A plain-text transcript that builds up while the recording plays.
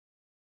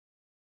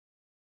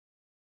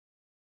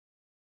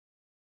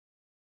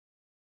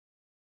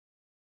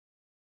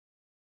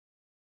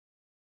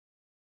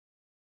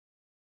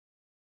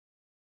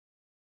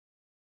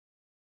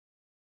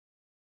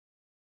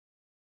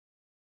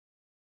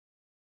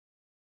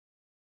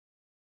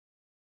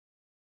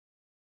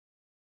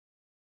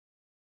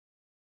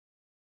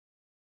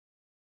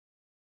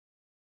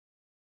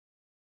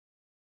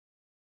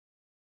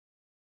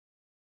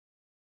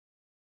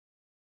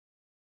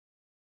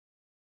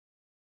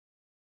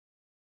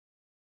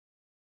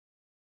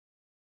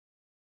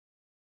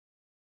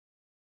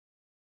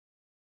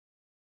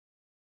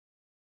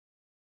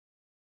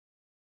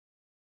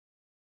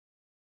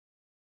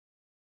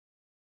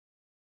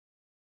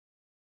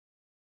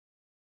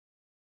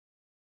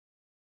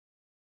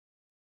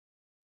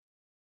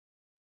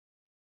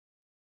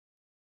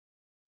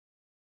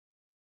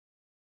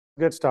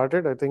get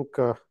started. I think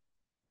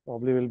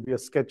probably will be a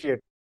sketchy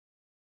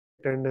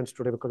attendance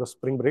today because of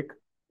spring break.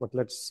 But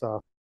let's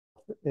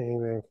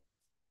anyway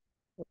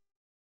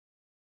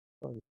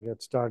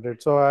get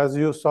started. So as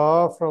you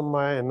saw from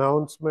my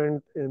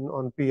announcement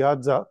on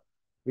Piazza,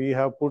 we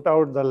have put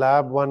out the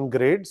lab 1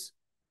 grades.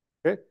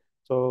 Okay,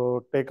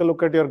 so take a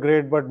look at your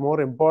grade, but more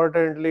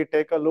importantly,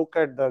 take a look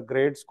at the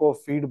grade score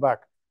feedback.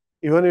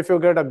 Even if you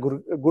get a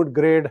good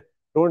grade,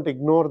 don't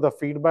ignore the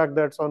feedback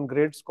that's on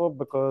grade score,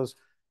 because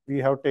we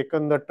have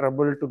taken the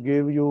trouble to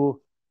give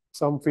you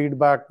some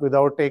feedback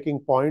without taking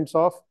points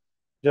off.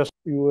 Just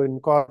you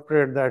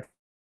incorporate that.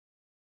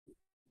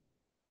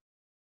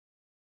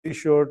 Be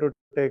sure to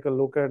take a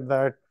look at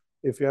that.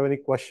 If you have any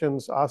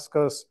questions, ask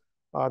us.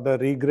 The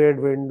regrade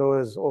window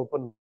is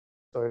open.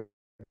 So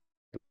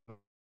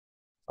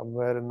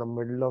somewhere in the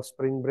middle of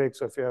spring break.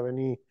 So if you have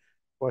any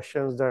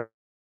questions that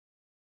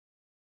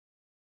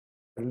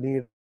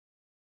need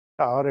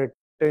our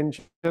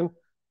attention,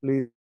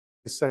 please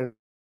send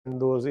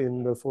those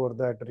in before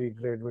that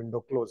regrade window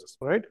closes.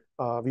 Right?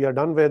 We are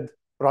done with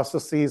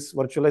processes,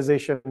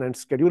 virtualization, and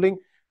scheduling.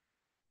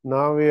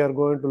 Now we are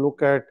going to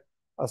look at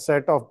a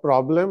set of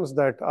problems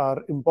that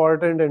are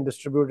important in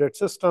distributed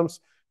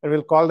systems, and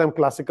we'll call them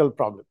classical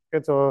problems.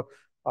 Okay, so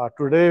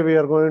today we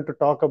are going to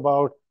talk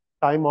about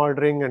time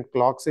ordering and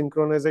clock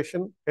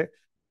synchronization. Okay,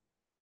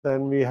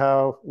 then we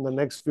have in the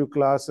next few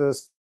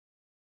classes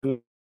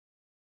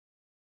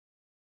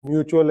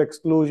mutual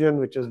exclusion,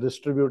 which is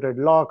distributed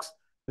locks,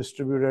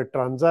 distributed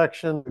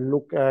transaction,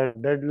 look at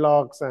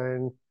deadlocks,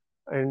 and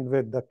end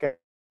with the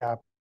cap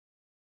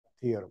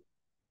theorem.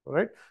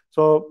 Right?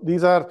 So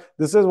this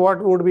is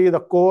what would be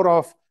the core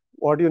of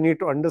what you need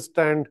to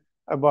understand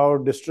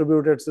about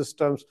distributed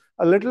systems,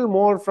 a little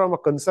more from a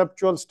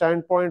conceptual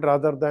standpoint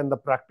rather than the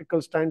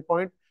practical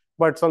standpoint.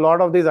 But a lot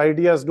of these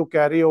ideas do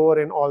carry over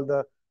in all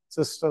the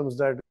systems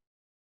that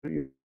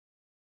you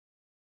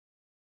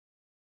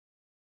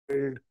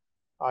build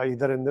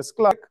either in this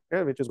class,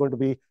 okay, which is going to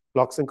be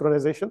clock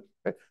synchronization.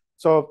 Okay?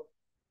 So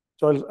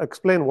I'll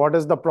explain what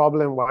is the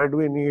problem, why do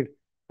we need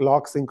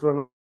clock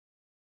synchronization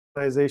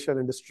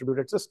in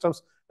distributed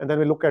systems, and then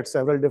we look at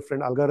several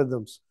different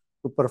algorithms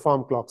to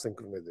perform clock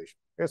synchronization.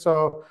 Okay,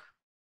 so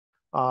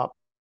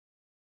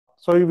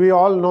we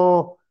all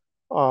know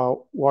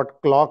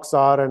what clocks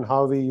are and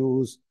how we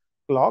use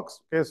clocks.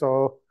 Okay,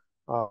 so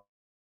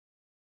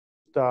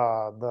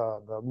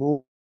the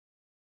move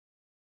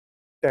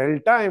tell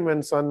time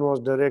when sun was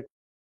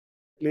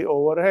directly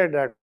overhead.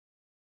 That's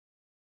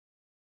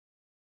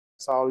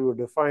how you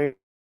define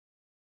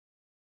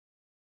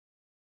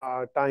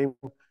time.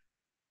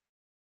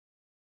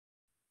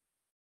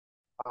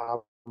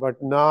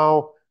 But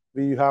now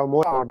we have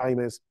more time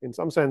is, in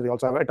some sense, we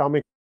also have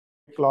atomic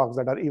clocks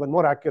that are even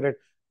more accurate,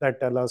 that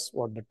tell us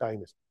what the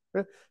time is.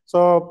 Okay?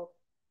 So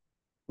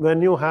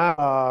when you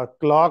have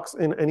clocks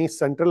in any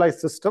centralized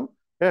system,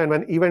 and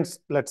when events,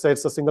 let's say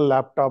it's a single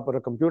laptop or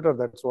a computer,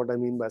 that's what I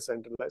mean by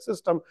centralized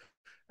system,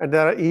 and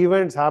there are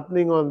events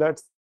happening on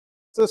that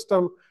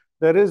system,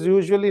 there is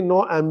usually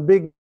no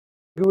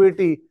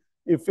ambiguity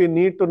if we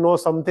need to know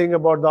something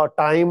about the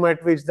time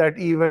at which that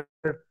event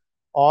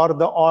or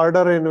the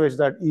order in which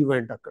that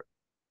event occurred.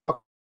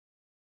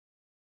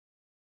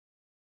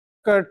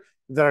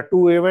 There are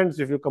two events.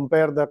 If you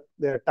compare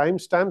their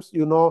timestamps,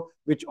 you know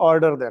which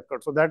order they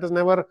occurred. So that is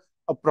never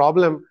a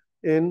problem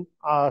in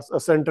a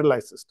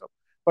centralized system.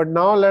 But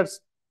now let's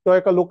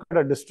take a look at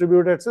a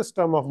distributed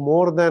system of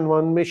more than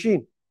one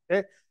machine.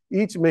 Okay?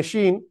 Each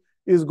machine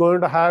is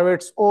going to have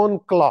its own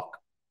clock,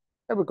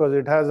 okay? Because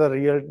it has a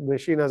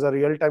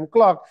real-time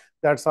clock.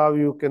 That's how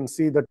you can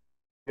see that on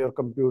your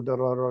computer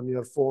or on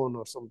your phone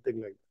or something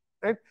like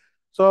that. Right?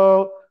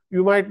 So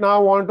you might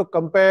now want to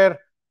compare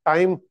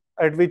time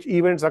at which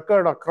events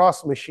occurred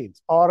across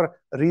machines, or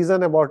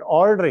reason about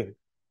ordering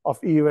of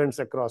events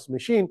across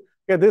machine.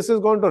 Okay, this is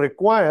going to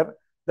require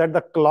that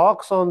the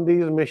clocks on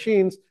these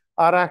machines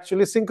are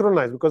actually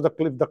synchronized, because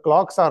if the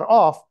clocks are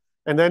off,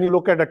 and then you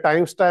look at a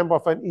timestamp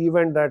of an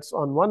event that's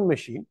on one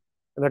machine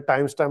and a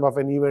timestamp of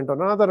an event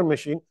on another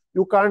machine,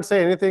 you can't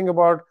say anything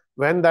about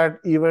when that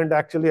event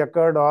actually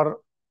occurred or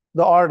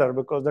the order,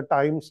 because the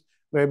times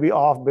may be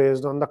off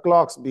based on the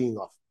clocks being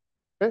off.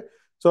 Okay?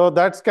 So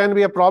that can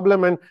be a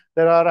problem, and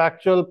there are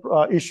actual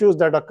issues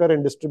that occur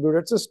in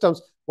distributed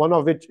systems, one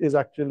of which is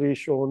actually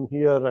shown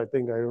here. I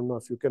don't know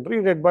if you can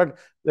read it, but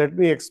let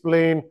me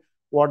explain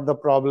what the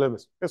problem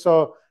is. Okay,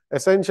 so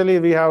essentially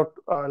we have,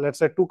 let's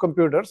say, two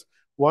computers.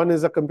 One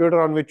is a computer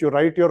on which you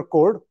write your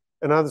code,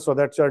 another, so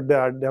that's your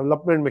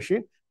development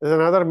machine. There's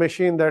another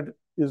machine that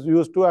is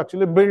used to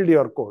actually build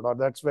your code, or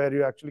that's where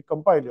you actually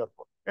compile your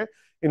code. Okay?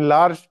 In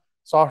large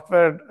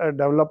software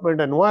development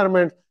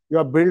environment, you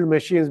have build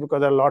machines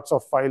because there are lots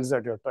of files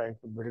that you're trying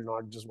to build,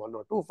 not just one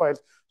or two files.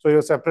 So you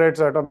separate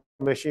set of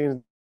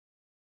machines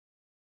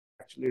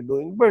actually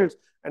doing builds,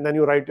 and then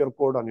you write your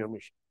code on your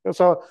machine.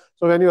 So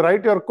when you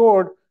write your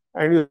code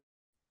and you're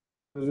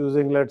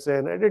using, let's say,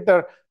 an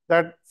editor,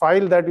 that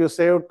file that you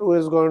save to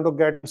is going to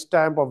get a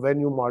stamp of when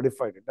you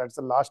modified it. That's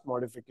the last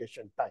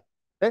modification time.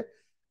 Okay?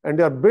 And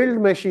your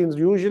build machines,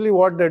 usually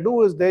what they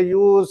do is they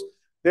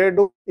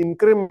do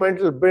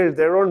incremental build.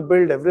 They don't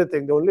build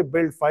everything. They only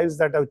build files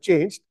that have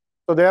changed.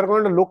 So they are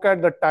going to look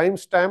at the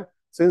timestamp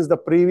since the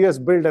previous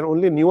build, and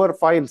only newer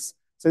files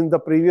since the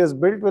previous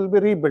build will be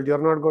rebuilt. You're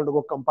not going to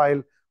go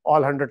compile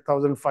all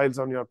 100,000 files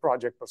on your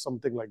project or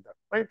something like that,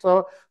 right?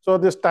 So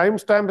this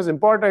timestamp is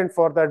important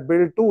for that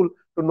build tool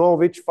to know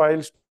which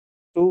files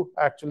to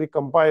actually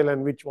compile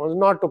and which ones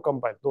not to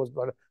compile. Those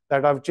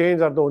that have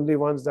changed are the only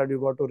ones that you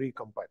got to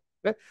recompile.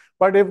 Okay?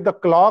 But if the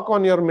clock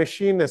on your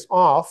machine is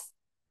off,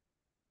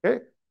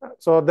 okay,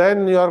 so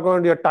then your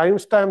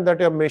timestamp that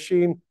your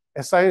machine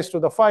assigns to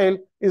the file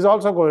is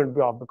also going to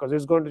be off, because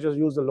it's going to just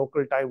use the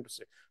local time to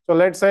say. So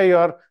let's say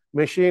your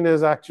machine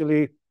is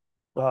actually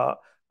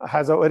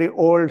has a very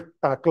old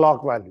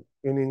clock value,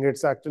 meaning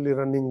it's actually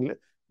running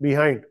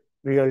behind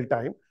real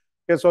time.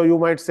 Okay, so you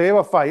might save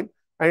a file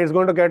and it's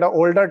going to get an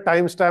older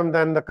timestamp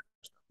than the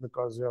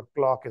because your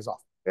clock is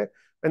off. Okay,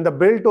 and the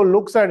build tool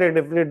looks at it.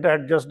 If it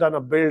had just done a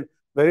build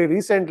very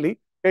recently,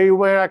 okay, you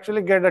might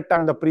actually get a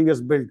time the previous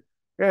build,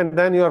 okay, and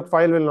then your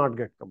file will not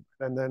get compiled,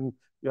 and then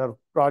your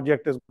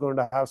project is going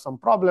to have some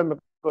problem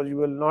because you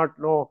will not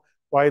know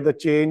why the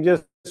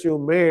changes you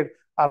made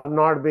are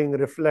not being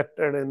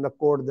reflected in the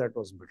code that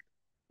was built.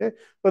 Okay,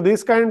 so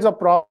these kinds of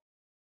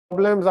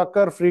problems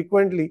occur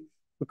frequently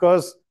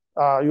because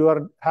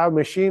you have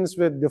machines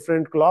with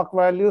different clock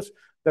values.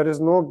 There is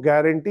no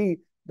guarantee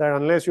that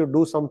unless you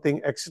do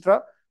something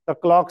extra, the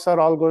clocks are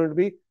all going to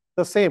be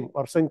the same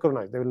or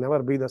synchronized. They will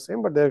never be the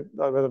same, but they're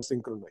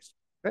synchronized.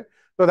 Okay?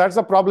 So that's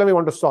the problem we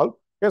want to solve.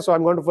 Okay, so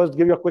I'm going to first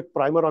give you a quick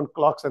primer on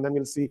clocks, and then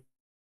we'll see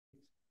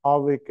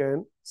how we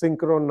can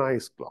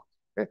synchronize clocks.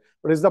 Okay?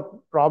 But is the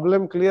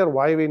problem clear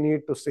why we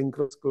need to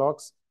synchronize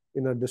clocks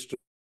in a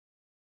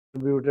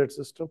distributed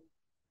system?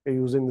 Okay,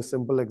 using the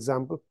simple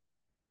example.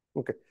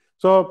 Okay,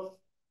 so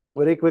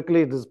very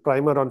quickly, this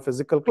primer on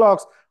physical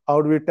clocks.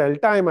 How do we tell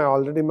time? I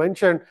already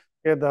mentioned,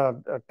 okay,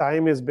 the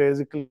time is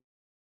basically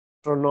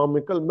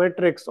astronomical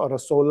metrics or a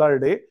solar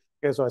day.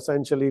 Okay, so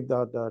essentially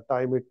the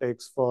time it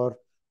takes for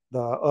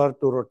the Earth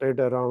to rotate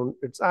around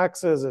its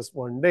axis is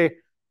 1 day.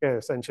 Okay,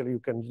 essentially you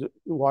can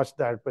watch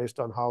that based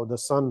on how the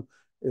sun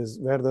is,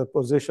 where the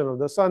position of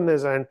the sun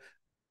is, and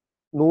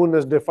noon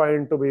is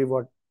defined to be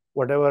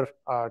whatever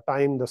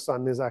time the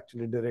sun is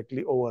actually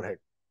directly overhead.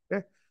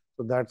 Okay,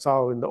 so that's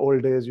how in the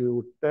old days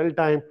you tell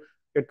time.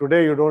 Okay,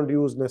 today you don't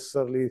use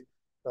necessarily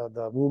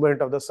the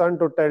movement of the sun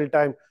to tell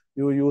time.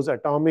 You use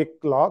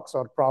atomic clocks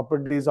or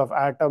properties of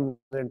atoms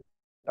in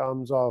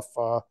terms of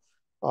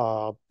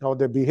how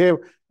they behave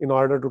in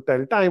order to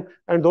tell time.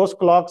 And those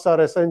clocks are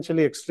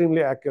essentially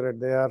extremely accurate.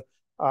 They are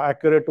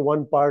accurate to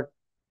 1 part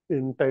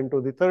in 10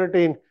 to the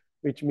 13,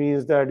 which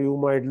means that you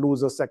might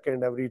lose a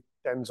second every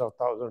tens of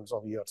thousands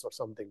of years or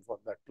something for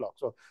that clock.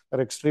 So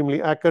they're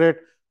extremely accurate.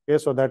 Okay,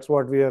 so that's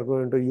what we are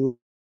going to use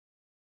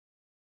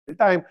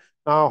time.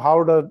 Now,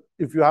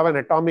 if you have an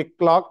atomic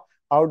clock,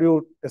 how do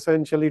you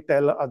essentially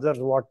tell others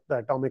what the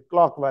atomic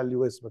clock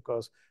value is?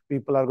 Because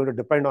people are going to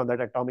depend on that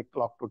atomic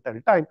clock to tell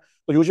time.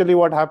 So usually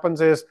what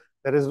happens is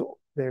there is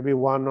maybe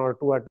 1 or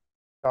 2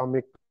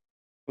 atomic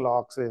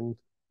clocks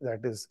that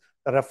is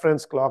the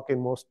reference clock in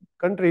most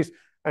countries.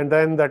 And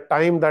then the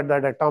time that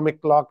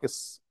atomic clock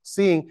is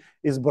seeing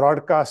is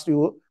broadcast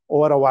you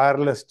over a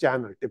wireless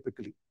channel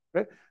typically.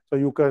 Right? So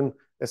you can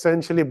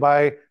essentially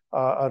buy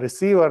a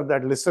receiver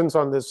that listens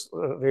on this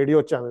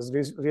radio channel.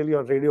 It's really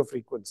a radio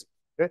frequency.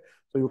 Okay?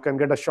 So you can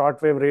get a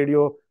shortwave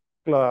radio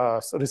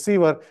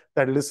receiver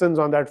that listens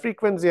on that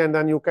frequency, and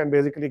then you can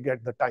basically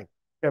get the time,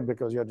 okay,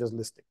 because you're just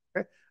listening.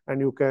 Okay? And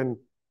you can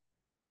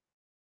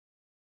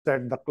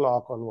set the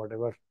clock on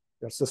whatever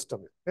your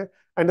system is. Okay?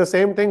 And the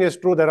same thing is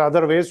true. There are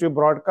other ways you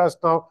broadcast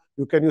now.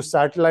 You can use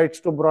satellites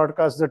to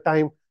broadcast the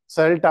time.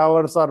 Cell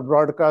towers are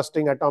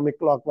broadcasting atomic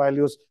clock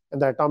values,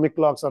 and the atomic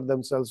clocks are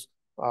themselves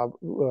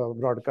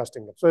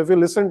broadcasting them. So if you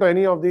listen to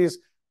any of these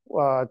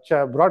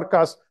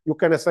broadcasts, you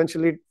can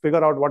essentially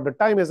figure out what the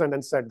time is and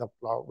then set the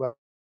clock.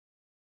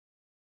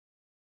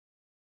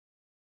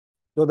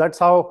 So that's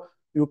how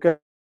you can.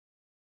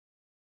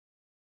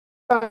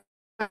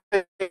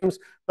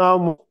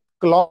 Now,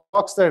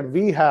 clocks that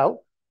we have,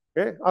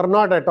 okay, are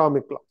not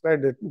atomic clocks,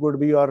 right? It could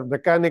be your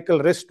mechanical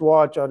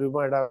wristwatch, or you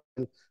might have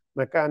a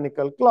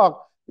mechanical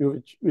clock,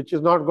 which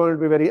is not going to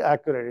be very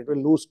accurate. It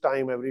will lose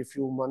time every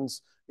few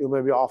months. You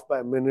may be off by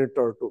a minute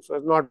or two. So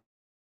it's not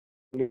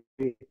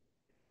really.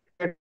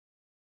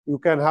 You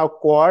can have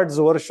quartz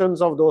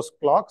versions of those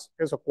clocks.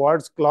 Okay, so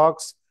quartz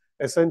clocks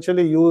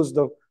essentially use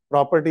the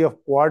property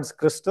of quartz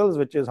crystals,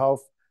 which is how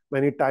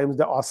many times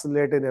they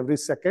oscillate in every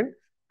second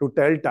to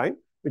tell time,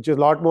 which is a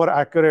lot more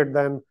accurate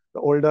than the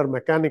older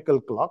mechanical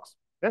clocks.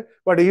 Okay?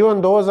 But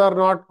even those are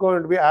not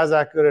going to be as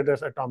accurate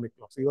as atomic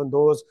clocks. Even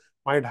those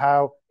might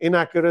have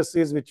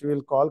inaccuracies, which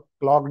we'll call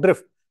clock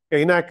drift.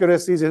 Okay,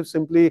 inaccuracies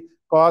simply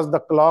cause the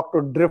clock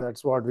to drift.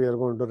 That's what we are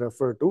going to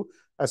refer to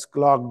as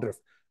clock drift.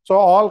 So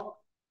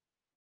all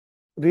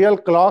real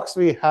clocks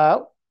we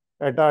have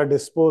at our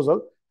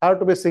disposal have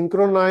to be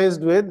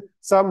synchronized with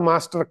some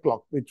master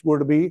clock, which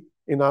would be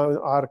in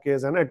our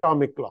case, an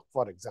atomic clock,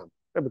 for example,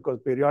 because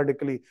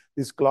periodically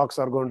these clocks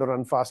are going to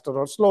run faster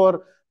or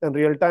slower than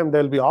real time.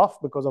 They'll be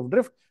off because of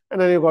drift,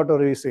 and then you got to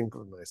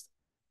resynchronize.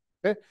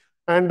 Okay,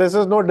 and this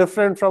is no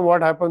different from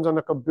what happens on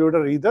a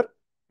computer either.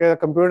 Okay, a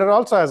computer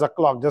also has a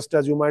clock, just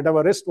as you might have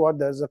a wristwatch.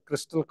 There's a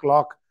crystal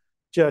clock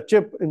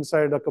chip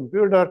inside a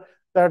computer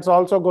that's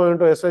also going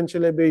to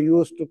essentially be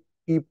used to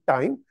keep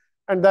time,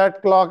 and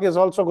that clock is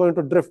also going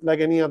to drift like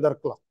any other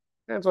clock.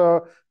 And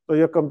so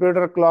your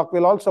computer clock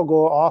will also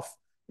go off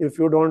if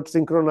you don't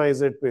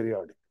synchronize it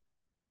periodically.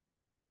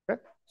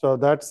 Okay? So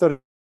that's the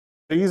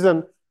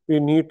reason we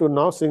need to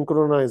now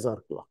synchronize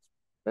our clocks.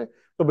 Okay?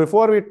 So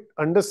before we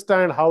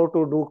understand how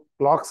to do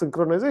clock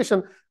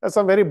synchronization, there's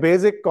some very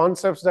basic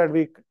concepts that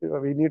we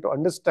need to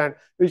understand,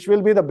 which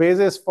will be the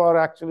basis for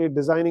actually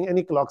designing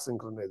any clock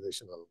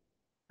synchronization.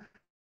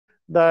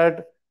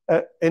 That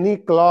any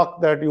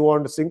clock that you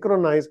want to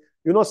synchronize,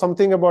 you know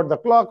something about the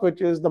clock,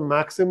 which is the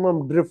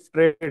maximum drift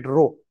rate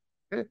rho.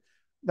 Okay?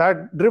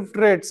 That drift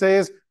rate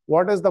says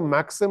what is the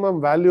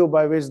maximum value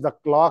by which the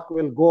clock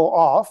will go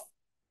off,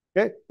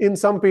 okay, in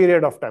some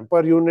period of time,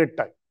 per unit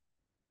time.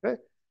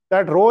 Okay?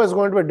 That rho is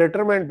going to be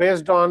determined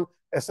based on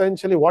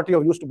essentially what you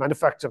have used to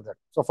manufacture that.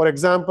 So for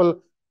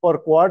example, for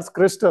quartz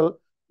crystal,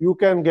 you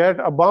can get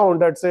a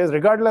bound that says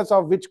regardless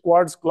of which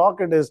quartz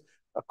clock it is,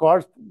 a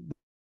quartz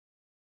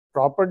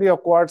property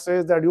of quartz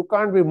says that you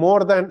can't be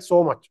more than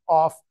so much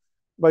off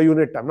by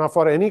unit time. Now,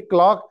 for any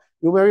clock,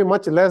 you may be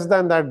much less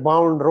than that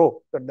bound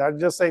rho. But that's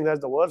just saying that's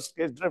the worst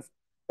case drift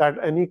that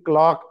any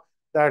clock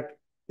that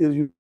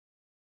is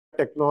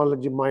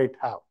technology might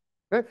have.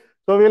 Okay?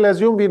 So we'll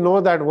assume we know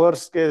that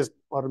worst case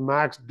or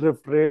max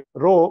drift rate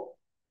rho.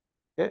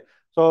 Okay?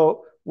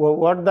 So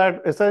what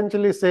that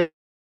essentially says,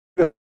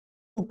 two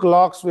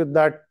clocks with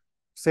that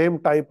same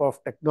type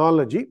of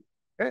technology.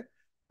 Okay?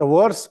 The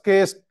worst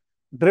case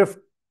drift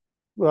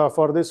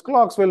for these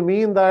clocks will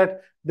mean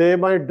that they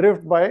might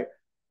drift by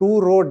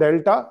 2 rho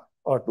delta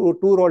or 2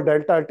 rho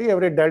delta t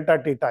every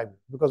delta t time,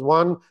 because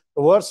one,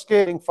 the worst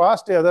case running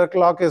fast, the other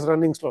clock is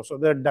running slow, so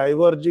they're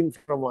diverging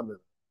from one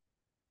another.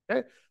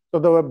 Okay? So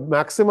the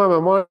maximum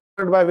amount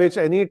by which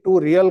any two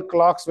real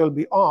clocks will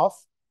be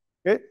off,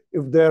 okay,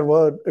 if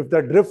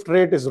the drift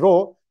rate is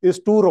rho, is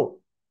 2 rho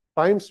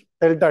times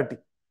delta t.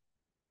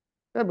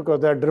 Okay? Because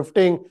they're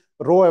drifting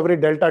rho every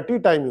delta t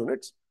time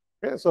units.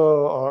 Okay,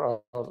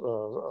 so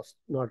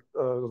not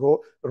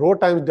rho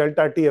times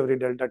delta t every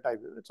delta time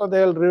unit. So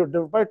they'll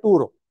drift by 2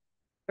 rho.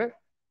 Okay,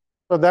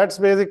 so that's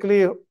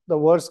basically the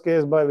worst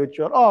case by which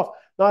you're off.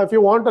 Now, if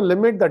you want to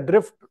limit the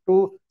drift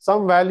to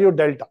some value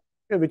delta,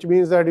 okay, which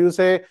means that you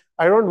say,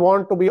 I don't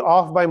want to be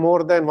off by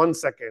more than 1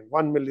 second,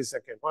 1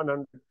 millisecond,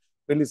 100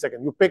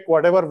 millisecond. You pick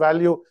whatever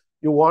value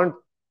you want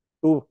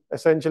to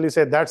essentially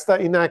say that's the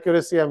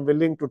inaccuracy I'm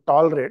willing to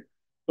tolerate.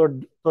 So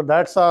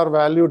that's our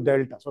value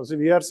delta. So see,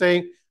 we are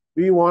saying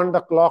we want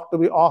the clock to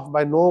be off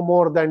by no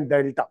more than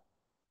delta.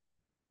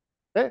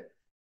 Okay?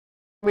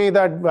 Me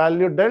that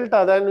value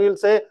delta, then we'll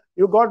say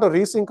you got to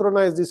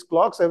resynchronize these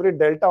clocks every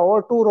delta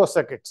over 2 rho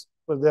seconds.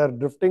 Because they are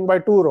drifting by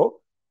 2 rho.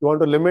 You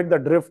want to limit the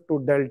drift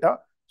to delta.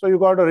 So you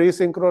got to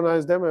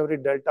resynchronize them every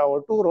delta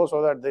over 2 rho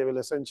so that they will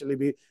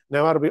essentially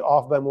never be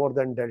off by more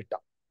than delta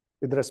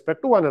with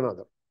respect to one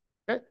another.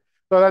 Okay?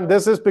 So then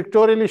this is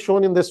pictorially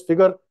shown in this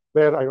figure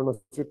where I don't know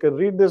if you can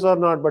read this or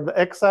not, but the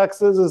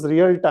x-axis is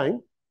real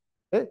time.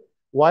 Okay?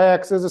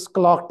 Y-axis is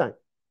clock time.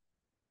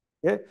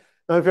 Okay?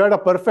 Now, if you had a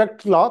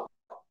perfect clock,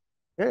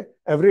 okay,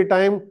 every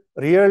time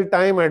real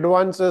time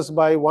advances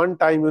by 1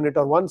 time unit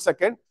or 1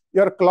 second,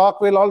 your clock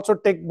will also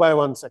tick by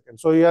 1 second.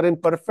 So you are in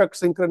perfect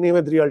synchrony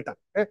with real time.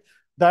 Okay?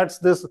 That's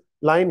this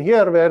line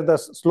here where the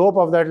slope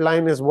of that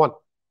line is 1.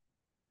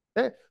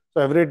 Okay?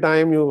 So every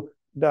time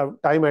the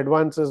time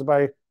advances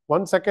by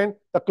 1 second,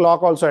 the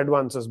clock also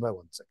advances by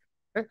 1 second.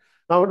 Okay?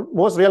 Now,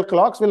 most real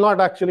clocks will not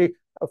actually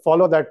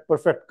follow that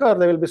perfect curve.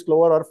 They will be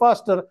slower or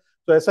faster.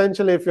 So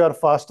essentially, if you are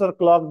faster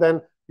clock,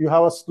 then you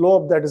have a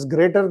slope that is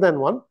greater than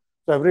 1.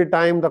 So every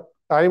time the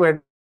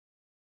time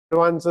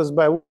advances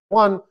by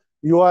 1,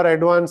 you are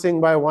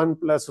advancing by 1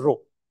 plus rho.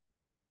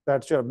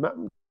 That's your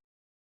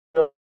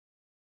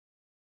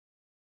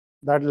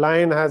that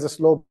line has a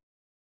slope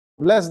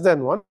less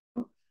than 1,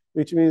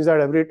 which means that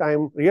every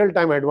time real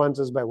time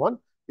advances by 1,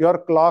 your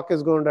clock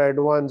is going to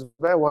advance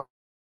by 1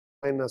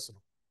 minus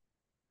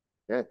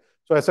rho. Okay?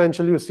 So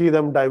essentially, you see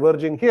them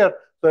diverging here.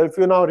 So if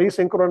you now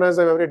resynchronize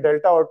them every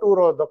delta or 2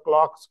 rho,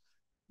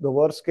 the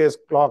worst case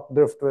clock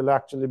drift will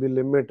actually be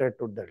limited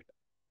to delta.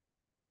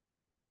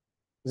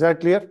 Is that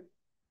clear?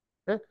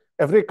 Okay?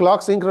 Every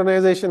clock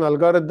synchronization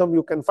algorithm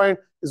you can find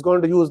is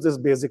going to use this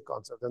basic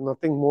concept. There's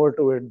nothing more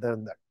to it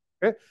than that.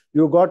 Okay?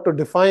 You got to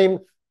define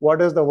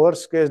what is the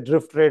worst case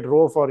drift rate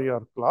rho for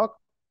your clock.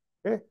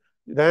 Okay?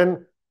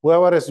 Then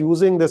whoever is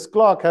using this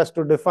clock has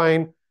to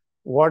define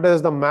what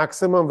is the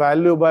maximum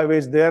value by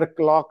which their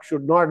clock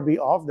should not be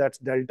off. That's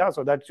delta.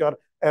 So that's your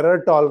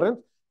error tolerance.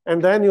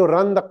 And then you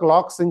run the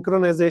clock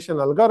synchronization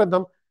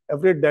algorithm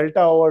every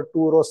delta over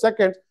 2 rho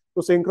seconds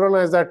to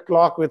synchronize that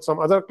clock with some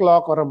other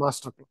clock or a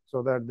master clock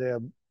so that they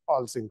are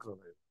all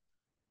synchronized.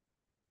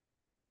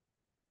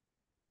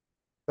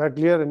 That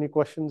clear? Any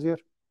questions here?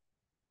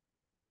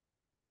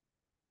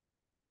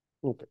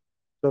 Okay.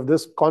 So if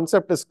this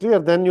concept is clear,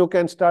 then you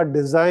can start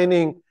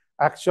designing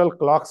actual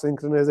clock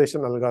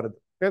synchronization algorithm.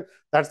 Okay?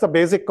 That's the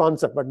basic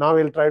concept, but now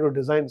we'll try to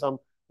design some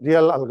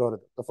real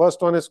algorithm. The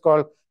first one is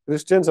called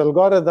Christian's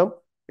algorithm.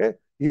 Okay?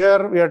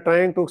 Here we are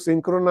trying to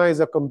synchronize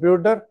a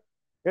computer,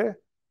 okay?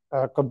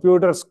 A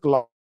computer's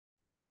clock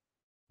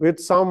with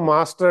some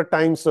master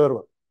time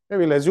server. Okay?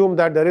 We'll assume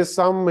that there is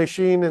some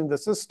machine in the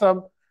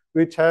system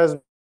which has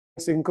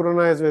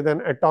synchronized with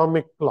an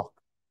atomic clock.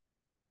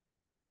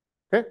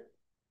 Okay?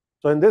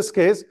 So in this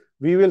case,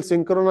 we will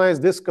synchronize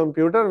this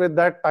computer with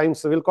that time.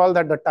 So we'll call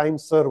that the time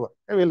server.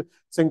 Okay? We'll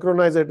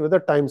synchronize it with the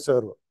time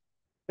server.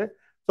 Okay?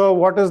 So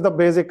what is the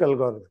basic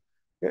algorithm?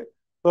 Okay?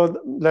 So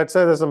let's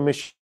say there's a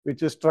machine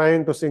which is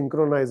trying to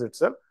synchronize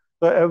itself.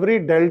 So every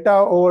delta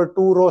over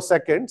 2 row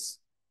seconds,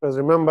 because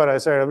remember I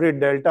said every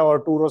delta over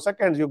 2 row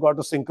seconds, you got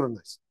to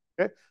synchronize.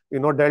 Okay? You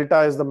know,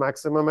 delta is the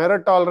maximum error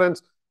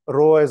tolerance,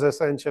 rho is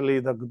essentially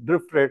the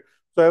drift rate.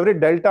 So every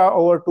delta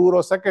over 2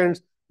 row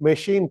seconds,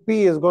 machine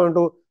P is going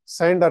to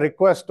send a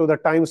request to the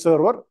time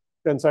server.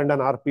 You can send an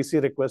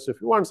RPC request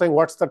if you want, saying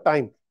what's the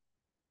time.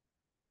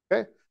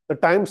 Okay? The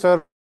time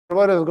server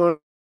is going to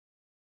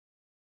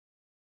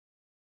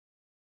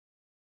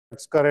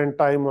its current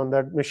time on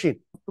that machine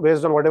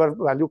based on whatever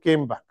value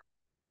came back.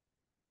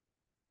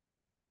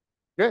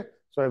 Okay?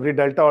 So every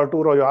delta or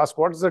 2 row, you ask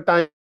what's the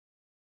time,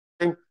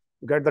 you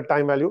get the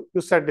time value, you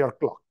set your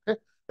clock. Okay?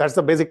 That's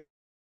the basic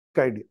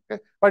idea.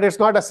 Okay? But it's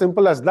not as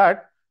simple as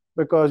that,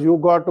 because you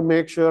got to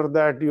make sure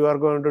that you are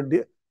going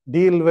to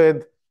deal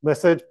with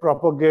message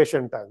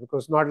propagation time,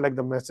 because not like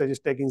the message is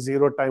taking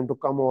 0 time to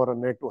come over a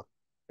network.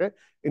 Okay?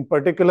 In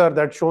particular,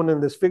 that's shown in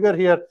this figure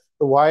here.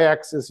 The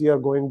y-axis here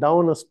going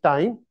down is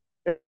time.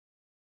 Okay?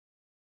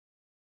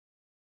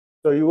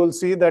 So you will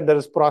see that there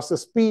is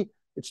process P,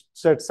 which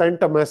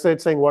sent a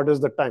message saying what is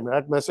the time.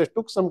 That message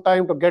took some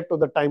time to get to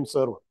the time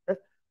server. Okay?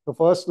 The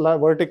first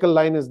vertical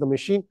line is the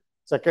machine.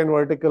 Second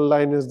vertical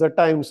line is the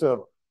time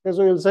server. Okay?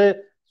 So you'll say,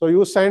 so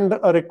you send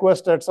a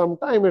request at some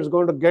time, it's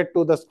going to get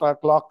to the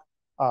clock,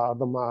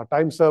 the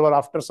time server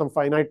after some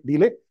finite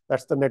delay.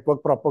 That's the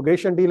network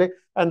propagation delay.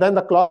 And then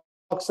the clock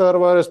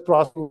server is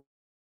processing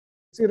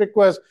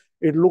request.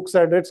 It looks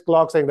at its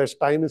clock saying that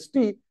time is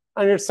T,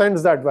 and it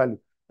sends that value.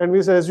 And we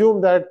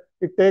assume that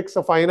it takes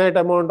a finite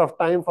amount of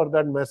time for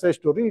that message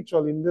to reach.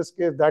 So in this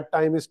case, that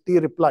time is T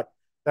reply.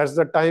 That's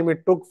the time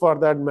it took for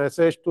that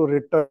message to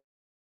return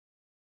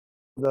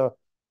the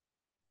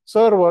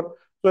server.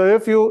 So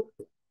if you,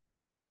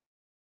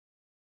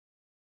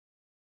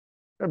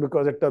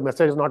 because the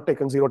message is not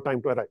taken 0 time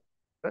to arrive.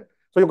 Right?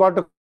 So you got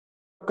to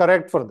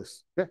correct for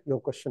this. Okay? Your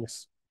question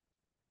is.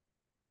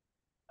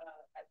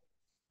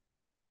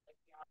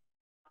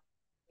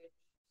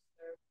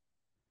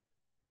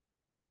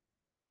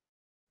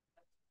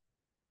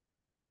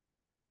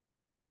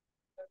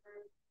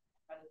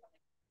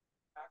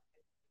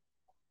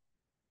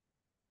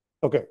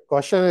 Okay,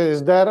 question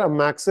is there a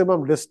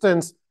maximum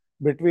distance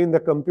between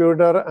the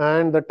computer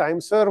and the time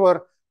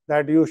server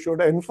that you should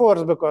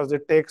enforce, because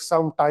it takes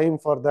some time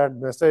for that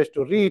message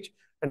to reach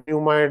and you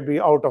might be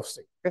out of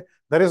sync. Okay?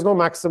 There is no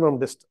maximum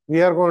distance.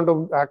 We are going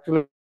to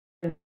actually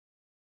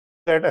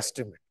that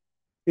estimate.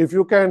 If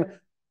you can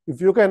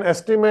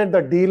estimate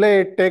the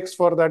delay it takes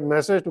for that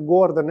message to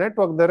go over the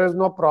network, there is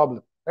no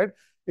problem. Right?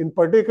 In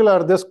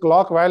particular, this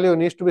clock value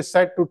needs to be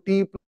set to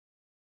T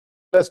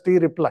plus T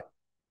reply.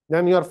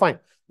 Then you are fine.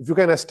 If you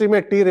can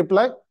estimate T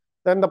reply,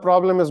 then the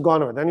problem is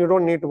gone away. Then you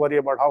don't need to worry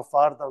about how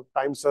far the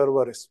time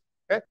server is.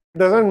 Okay? It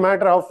doesn't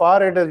matter how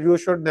far it is. You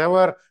should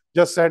never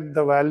just set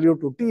the value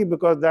to T,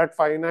 because that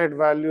finite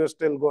value is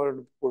still going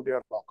to put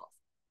your clock off.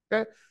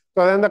 Okay?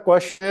 So then the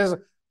question is,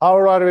 how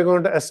are we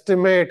going to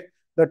estimate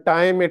the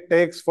time it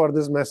takes for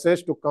this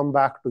message to come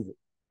back to you,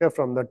 okay,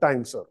 from the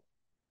time server?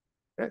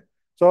 Okay?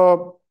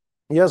 So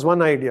here's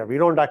one idea. We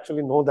don't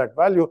actually know that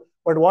value,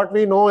 but what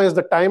we know is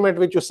the time at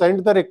which you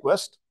send the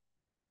request.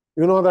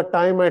 You know the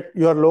time at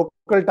your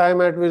local time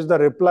at which the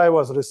reply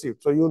was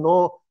received. So you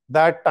know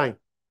that time.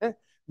 Okay?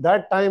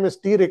 That time is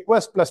T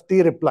request plus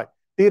T reply.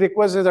 T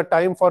request is the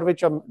time for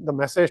which the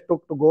message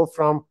took to go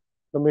from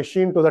the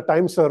machine to the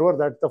time server.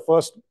 That's the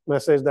first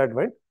message that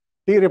went.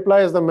 T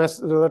reply is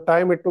the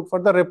time it took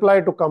for the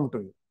reply to come to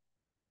you.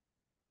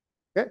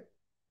 Okay?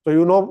 So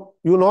you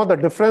know the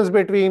difference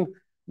between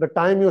the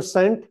time you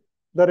sent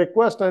the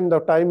request and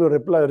the time you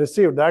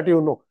received. That you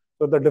know.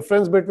 So the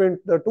difference between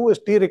the two is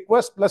T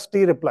request plus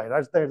T reply.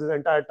 That's the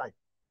entire time.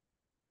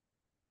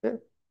 Okay?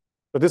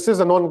 So this is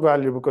a known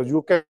value, because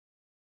you can,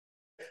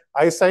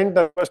 I sent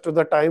the request to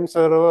the time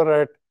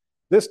server at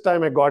this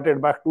time, I got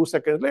it back 2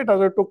 seconds later.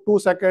 So it took 2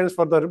 seconds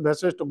for the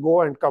message to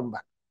go and come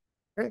back.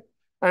 Okay?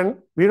 And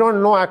we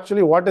don't know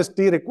actually what is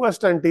T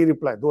request and T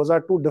reply. Those are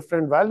two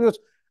different values.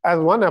 As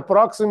one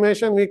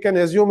approximation, we can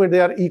assume they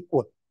are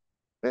equal.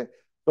 Okay?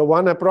 So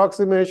one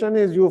approximation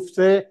is you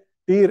say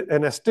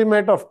an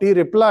estimate of T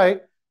reply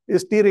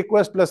is T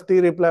request plus T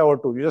reply over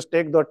 2. You just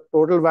take the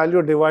total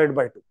value, divide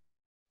by 2.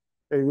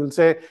 You will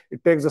say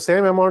it takes the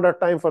same amount of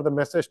time for the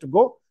message to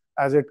go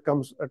as it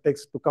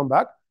takes to come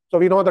back. So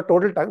we know the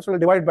total time, so we'll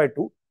divide by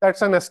 2.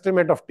 That's an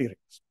estimate of T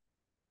request.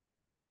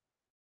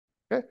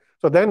 Okay,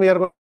 so then we are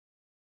going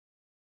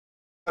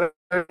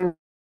to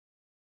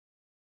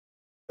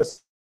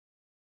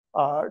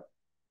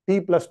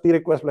T plus T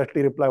request plus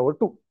T reply over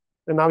 2.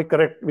 And now we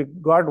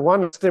got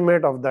one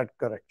estimate of that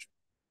correction.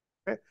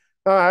 Okay.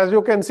 Now, as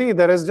you can see,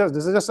 this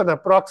is just an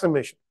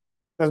approximation.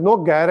 There's no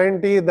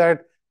guarantee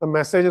that the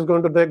message is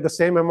going to take the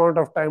same amount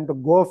of time to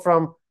go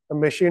from the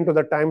machine to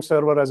the time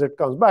server as it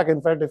comes back.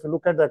 In fact, if you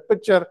look at that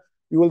picture,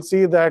 you will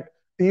see that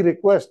T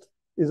request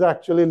is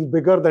actually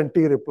bigger than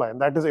T reply.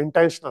 And that is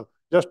intentional,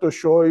 just to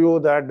show you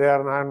that they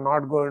are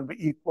not going to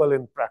be equal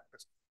in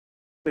practice.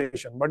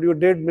 But you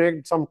did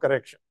make some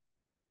correction.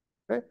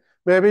 Okay.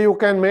 Maybe you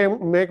can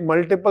make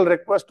multiple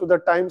requests to the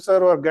time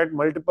server, get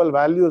multiple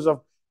values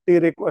of T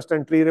request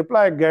and T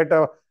reply, get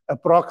a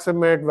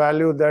approximate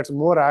value that's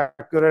more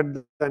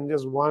accurate than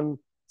just one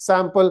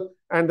sample,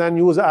 and then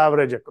use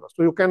average across.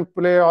 So you can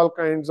play all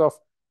kinds of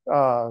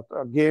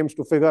games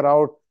to figure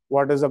out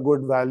what is a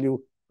good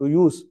value to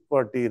use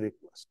for T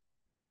request.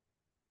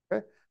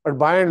 Okay. But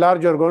by and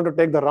large, you're going to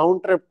take the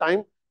round trip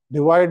time,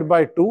 divide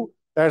by 2.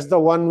 That's the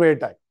one-way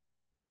time.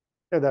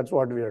 Okay, that's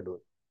what we are doing.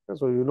 Okay,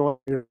 so you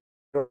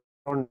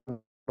don't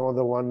know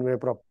the one-way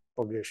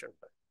propagation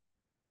time.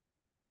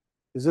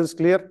 Is this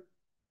clear?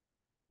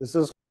 This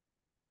is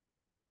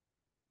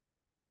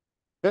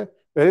okay.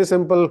 Very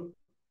simple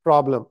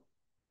problem,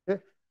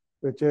 okay,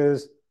 which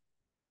is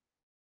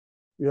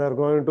you are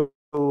going to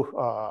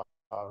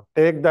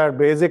take that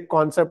basic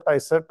concept I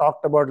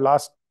talked about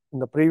in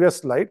the previous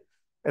slide,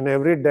 and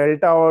every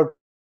delta or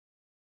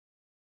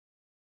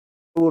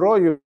 2 row,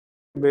 you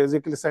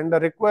basically send a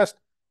request.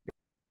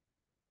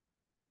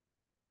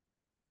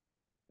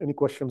 Any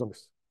questions on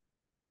this?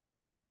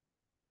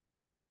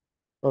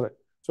 All right.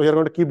 So you're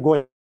going to keep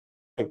going.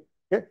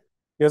 Okay.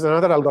 Here's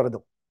another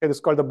algorithm. Okay, this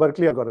is called the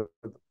Berkeley algorithm.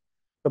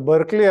 The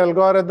Berkeley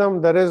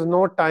algorithm, there is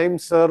no time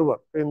server.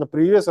 In the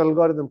previous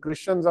algorithm,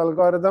 Christian's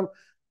algorithm,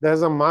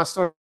 there's a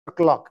master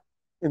clock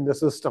in the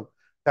system.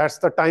 That's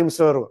the time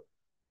server.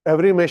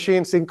 Every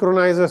machine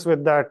synchronizes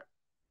with that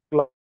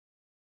clock.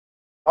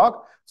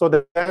 So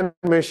the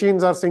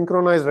machines are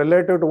synchronized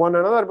relative to one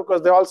another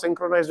because they all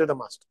synchronize with the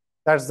master.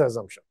 That's the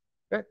assumption.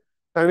 Okay.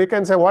 And we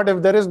can say, what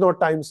if there is no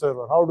time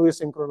server? How do we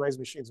synchronize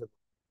machines with them?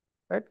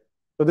 Right?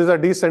 So these are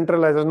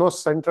decentralized. There's no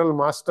central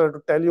master to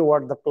tell you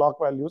what the clock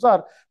values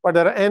are, but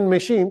there are n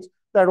machines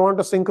that want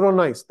to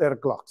synchronize their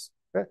clocks.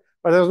 Okay?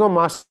 But there's no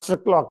master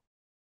clock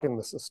in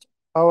the system.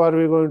 How are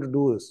we going to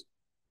do this?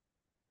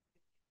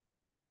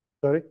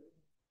 Sorry?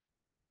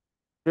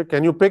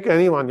 Can you pick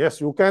anyone?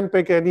 Yes, you can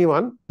pick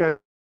anyone. You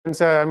can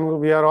say,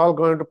 we are all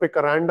going to pick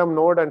a random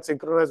node and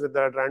synchronize with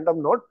that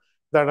random node.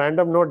 That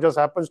random node just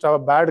happens to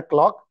have a bad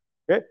clock.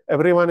 Okay?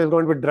 Everyone is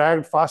going to be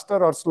dragged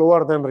faster or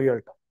slower than real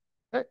time.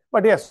 Okay?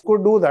 But yes, you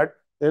could do that.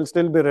 They'll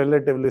still be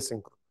relatively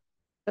synchronous.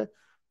 Okay?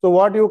 So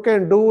what you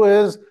can do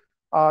is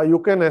you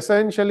can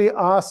essentially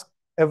ask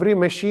every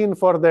machine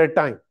for their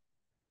time.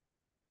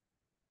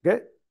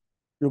 Okay?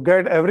 You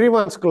get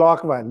everyone's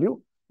clock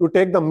value. You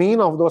take the mean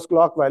of those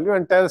clock value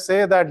and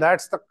say that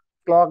that's the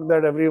clock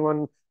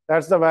that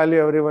that's the value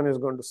everyone is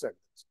going to set.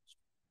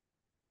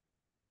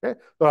 Okay?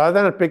 So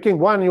rather than picking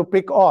one, you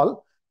pick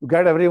all. You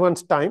get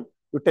everyone's time.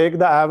 You take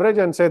the average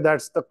and say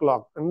that's the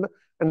clock. And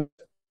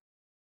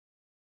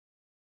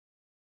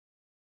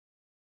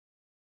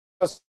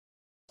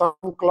some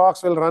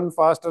clocks will run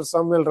faster,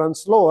 some will run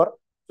slower.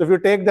 So if you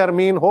take their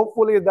mean,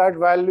 hopefully that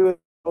value is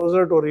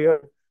closer to real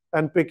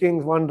than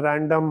picking one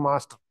random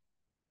master.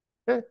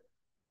 Okay?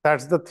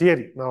 That's the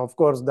theory. Now, of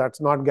course, that's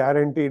not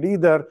guaranteed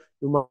either.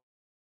 You might have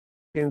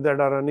machines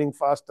that are running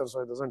faster, so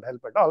it doesn't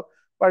help at all.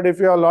 But if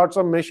you have lots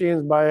of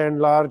machines, by and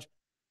large,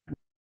 it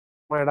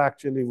might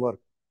actually work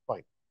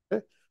fine.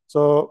 Okay?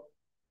 So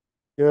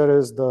here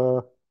is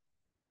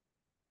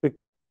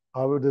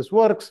how this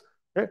works.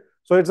 Okay?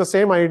 So it's the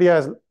same idea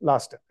as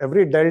last time.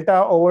 Every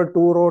delta over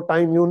 2 row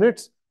time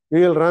units,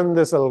 we will run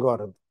this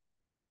algorithm.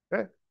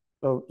 Okay?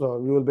 So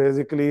we will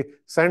basically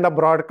send a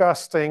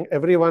broadcast saying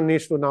everyone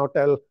needs to now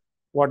tell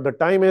what the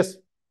time is.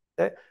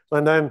 Okay?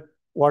 And then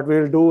what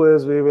we'll do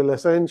is we will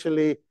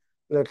essentially,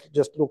 let's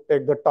just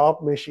take the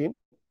top machine.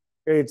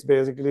 Okay? It's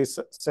basically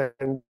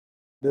send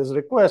this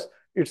request.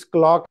 Its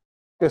clock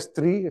is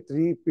 3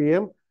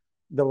 p.m.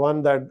 The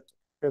one that,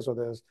 okay, so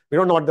we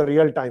don't know what the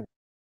real time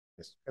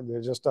is. And they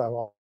just have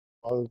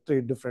all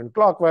 3 different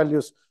clock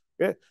values.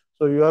 Okay?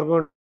 So you are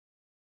going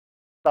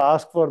to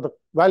ask for the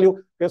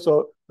value. Okay?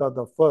 So the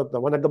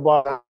one at the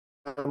bottom,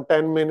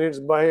 10 minutes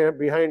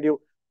behind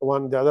you.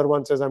 The other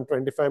one says I'm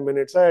 25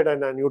 minutes ahead,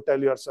 and then you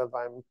tell yourself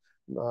I'm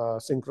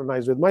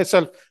synchronized with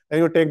myself, and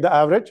you take the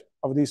average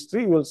of these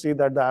 3. You will see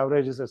that the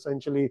average is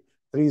essentially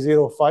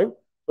 305.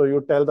 So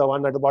you tell the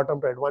one at the bottom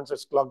to advance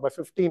its clock by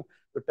 15.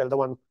 You tell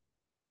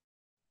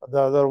the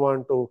other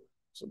one to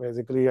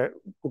basically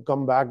to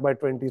come back by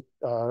 20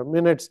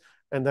 minutes,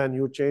 and then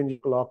you change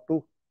clock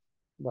to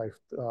by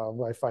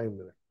 5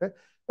 minutes. Okay?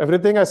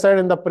 Everything I said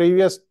in the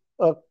previous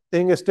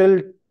thing is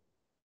still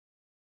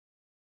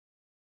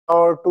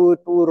or two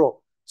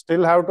row.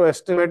 Still have to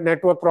estimate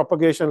network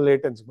propagation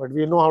latency, but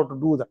we know how to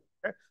do that.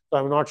 Okay? So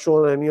I'm not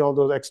showing any of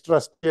those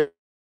extras here.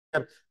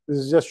 This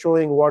is just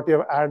showing what you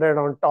have added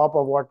on top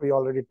of what we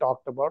already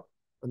talked about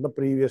in the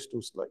previous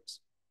two slides.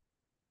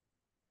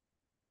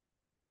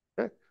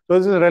 Okay? So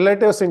this is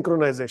relative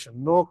synchronization.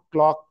 No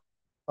clock,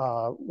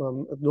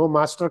 no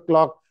master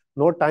clock,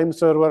 no time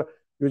server.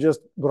 You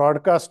just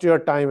broadcast your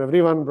time.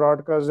 Everyone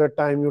broadcasts their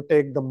time. You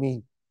take the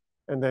mean,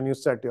 and then you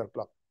set your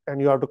clock. And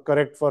you have to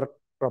correct for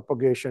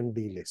propagation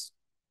delays.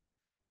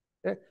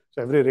 Okay?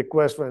 So every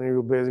request, when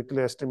you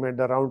basically estimate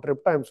the round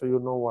trip time, so you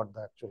know what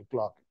the actual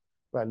clock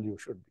value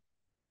should be.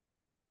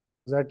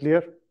 Is that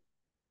clear?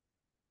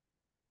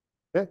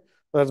 Okay,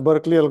 that's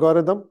Berkeley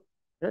algorithm.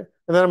 Okay,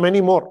 and there are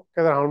many more.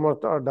 Okay, there are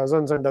almost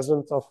dozens and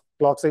dozens of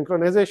clock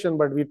synchronization,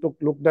 but we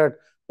looked at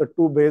the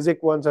two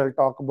basic ones. I'll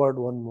talk about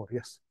one more.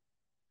 Yes.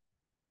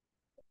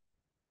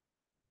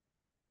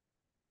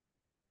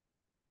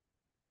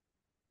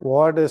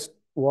 What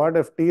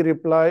if T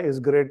reply is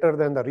greater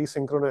than the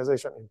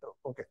resynchronization interval?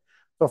 Okay.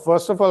 So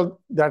first of all,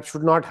 that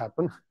should not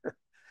happen.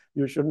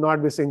 You should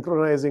not be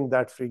synchronizing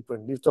that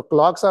frequently. So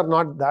clocks are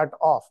not that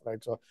off,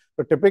 right? So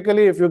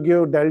typically, if you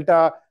give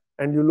delta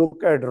and you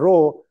look at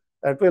rho,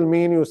 that will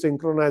mean you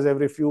synchronize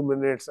every few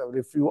minutes,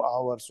 every few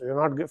hours. So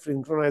you're not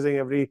synchronizing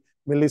every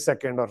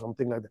millisecond or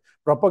something like that.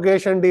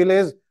 Propagation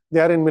delays, they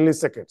are in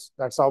milliseconds.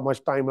 That's how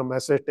much time a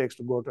message takes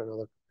to go to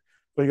another.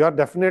 So you are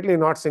definitely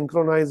not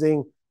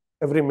synchronizing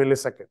every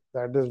millisecond.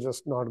 That is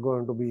just not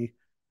going to be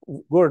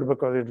good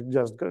because it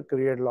just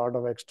create a lot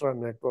of extra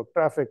network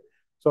traffic.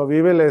 So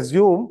we will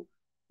assume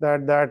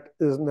that that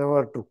is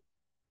never true,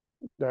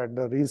 that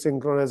the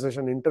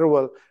resynchronization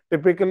interval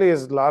typically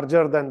is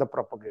larger than the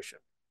propagation.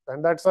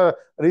 And that's a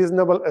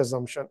reasonable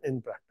assumption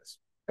in practice.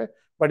 Okay?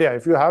 But yeah,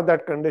 if you have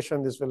that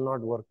condition, this will not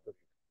work.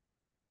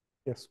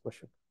 Yes,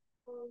 question.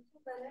 So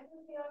whenever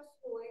we are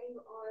slowing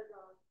or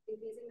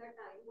increasing the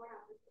time, what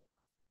happens?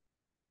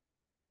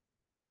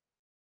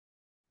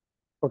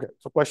 Okay,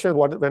 so question,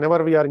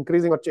 whenever we are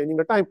increasing or changing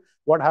the time,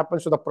 what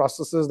happens to the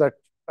processes that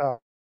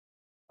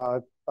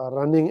are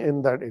running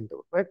in that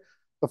interval, right?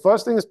 The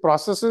first thing is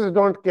processes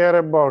don't care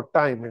about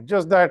time. It's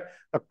just that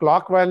the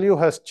clock value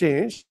has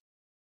changed.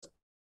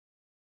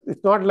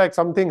 It's not like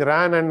something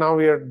ran and now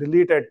we are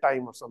deleted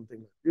time or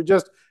something.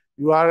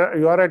 You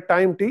are at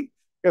time t.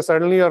 Okay,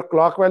 suddenly your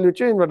clock value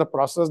changed, but the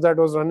process that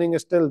was running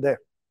is still there.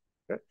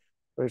 Okay?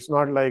 So it's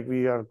not like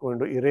we are going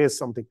to erase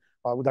something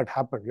that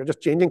happened. You're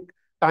just changing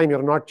time.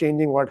 You're not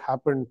changing what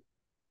happened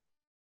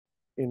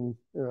in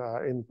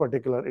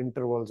particular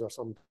intervals or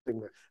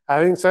something.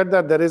 Having said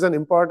that, there is an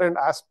important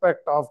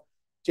aspect of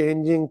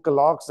changing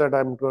clocks that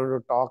I'm going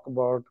to talk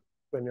about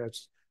when I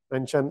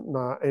mention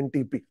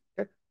NTP.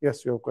 Okay?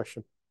 Yes, you have a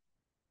question.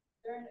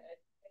 Is there a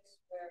case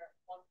where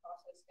one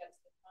process gets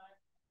the time,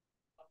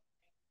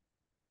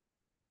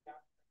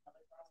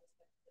 another process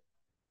gets the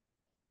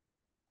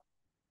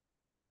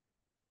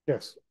time?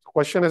 Yes. The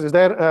question is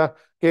there a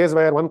case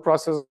where one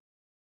process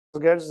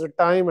gets the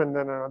time and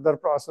then another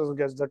process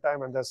gets the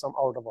time and there's some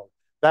out of order?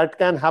 That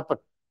can happen.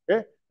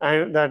 Okay,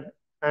 and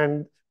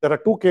there are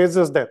two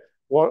cases there.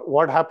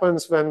 What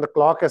happens when the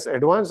clock is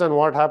advanced and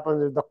what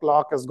happens if the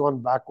clock has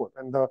gone backward?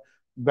 And the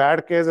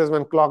bad case is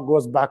when clock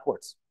goes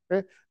backwards.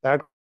 Okay,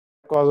 that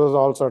causes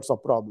all sorts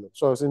of problems.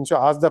 So since you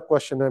asked the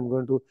question, I'm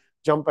going to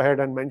jump ahead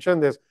and mention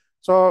this.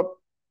 So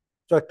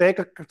take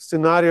a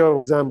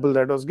scenario example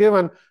that was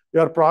given.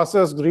 Your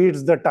process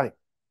reads the time.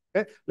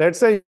 Okay, let's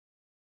say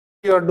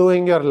you're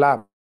doing your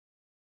lab.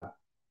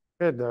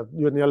 Okay,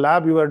 in your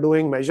lab, you are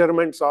doing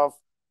measurements of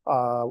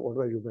what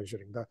were you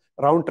measuring? The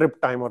round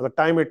trip time or the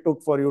time it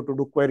took for you to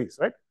do queries,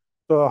 right?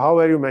 So how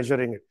are you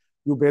measuring it?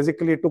 You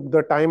basically took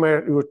the time,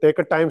 you take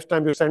a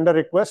timestamp, you send a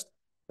request,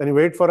 then you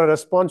wait for a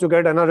response, you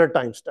get another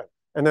timestamp.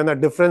 And then the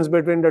difference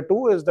between the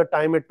two is the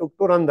time it took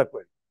to run the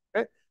query.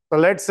 Okay? So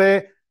let's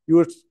say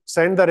you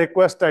send the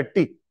request at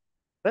T,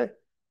 right?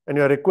 And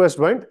your request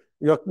went,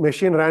 your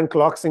machine ran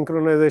clock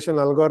synchronization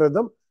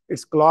algorithm,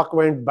 its clock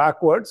went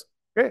backwards,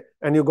 okay?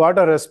 And you got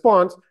a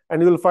response,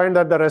 and you will find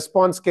that the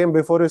response came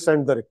before you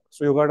sent the request.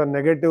 So you got a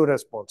negative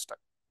response time.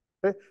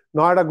 Okay?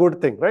 Not a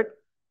good thing, right?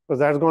 Because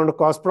that's going to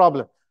cause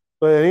problem.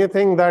 So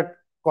anything that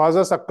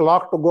causes a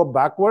clock to go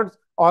backwards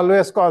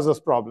always causes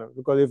problem,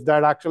 because if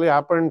that actually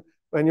happened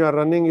when you are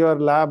running your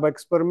lab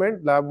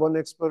experiment, lab 1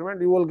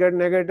 experiment, you will get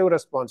negative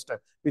response time,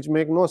 which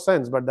make no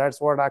sense, but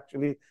that's what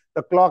actually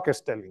the clock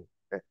is telling.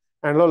 Okay?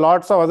 And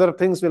lots of other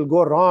things will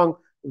go wrong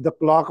if the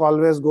clock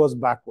always goes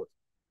backwards.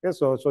 Okay?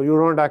 So you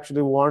don't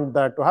actually want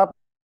that to happen.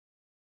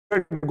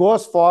 If it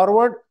goes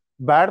forward,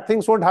 bad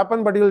things won't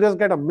happen, but you'll just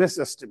get a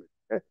misestimate.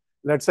 Okay?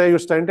 Let's say you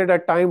sent it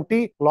at time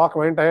t, clock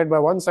went ahead by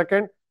 1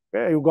 second.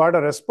 Okay? You got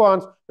a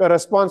response. Your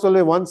response will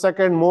be 1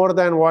 second more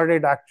than what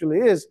it actually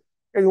is.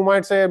 Okay? You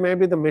might say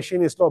maybe the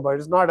machine is slow, but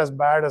it's not as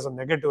bad as a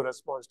negative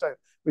response time,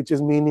 which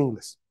is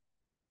meaningless.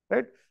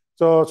 Right?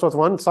 So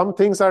some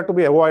things are to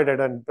be avoided,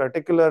 and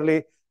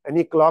particularly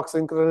any clock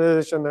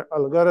synchronization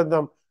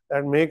algorithm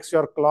that makes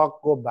your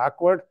clock go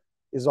backward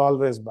is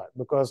always bad,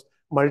 because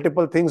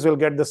multiple things will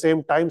get the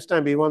same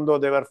timestamp even though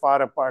they were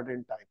far apart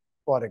in time,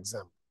 for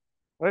example,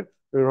 right?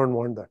 We don't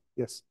want that.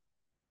 Yes.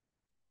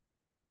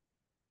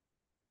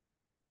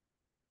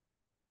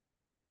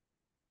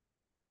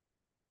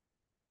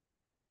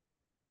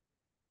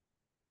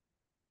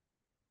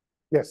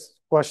 Yes.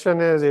 Question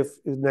is, if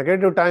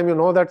negative time, you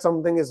know that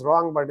something is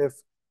wrong, but if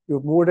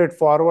you moved it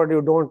forward,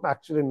 you don't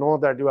actually know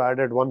that you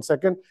added 1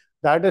 second.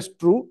 That is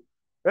true.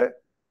 Okay?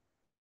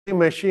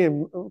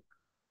 Machine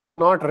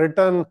not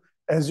written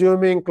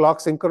assuming clock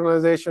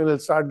synchronization will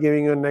start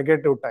giving you a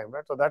negative time,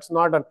 right? So that's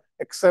not an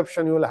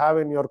exception you will have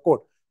in your code.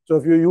 So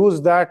if you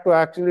use that to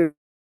actually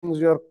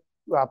your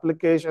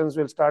applications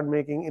will start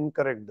making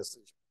incorrect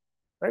decisions,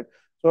 right?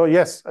 So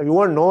yes, you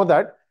won't know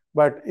that,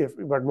 but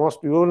most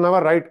you will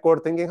never write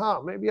code thinking,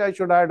 maybe I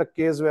should add a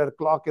case where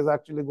clock is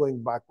actually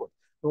going backward.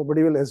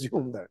 Nobody will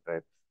assume that,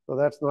 right? So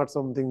that's not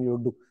something you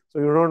do. So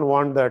you don't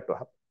want that to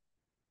happen.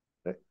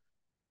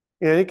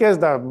 In any case,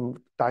 the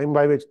time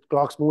by which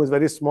clocks move is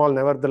very small.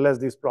 Nevertheless,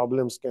 these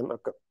problems can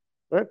occur.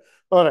 Right?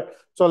 All right.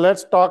 So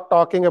let's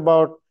talking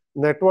about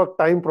network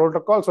time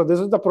protocol. So this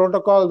is the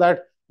protocol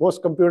that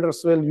most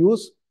computers will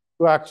use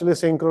to actually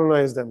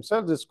synchronize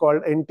themselves. It's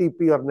called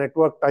NTP, or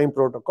Network Time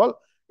Protocol.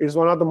 It's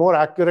one of the more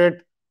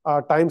accurate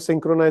time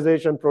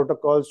synchronization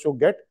protocols you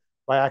get.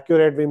 By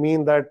accurate, we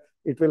mean that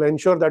it will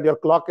ensure that your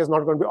clock is not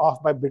going to be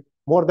off by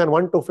more than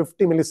 1 to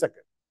 50 milliseconds.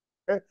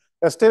 Okay?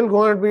 They're still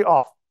going to be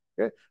off.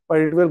 Okay?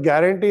 But it will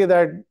guarantee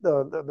that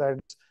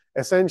that's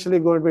essentially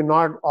going to be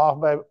not off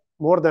by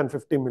more than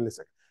 50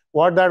 milliseconds.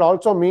 What that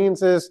also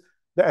means is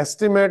the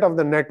estimate of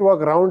the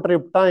network round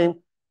trip time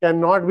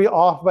cannot be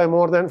off by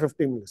more than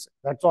 50 milliseconds.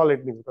 That's all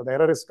it means, because the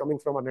error is coming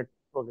from a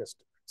network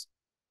estimates.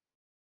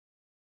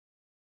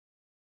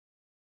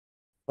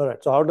 All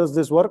right, so how does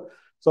this work?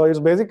 So it's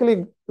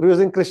basically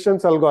using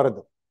Christian's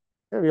algorithm.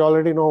 Okay? We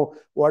already know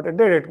what it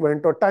did. It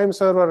went to a time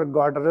server, it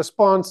got a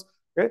response,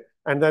 okay?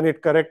 And then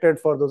it corrected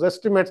for those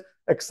estimates,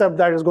 except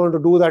that it's going to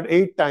do that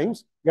 8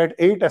 times, get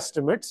 8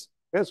 estimates.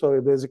 Okay?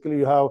 So basically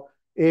you have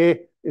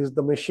A is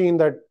the machine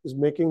that is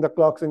making the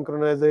clock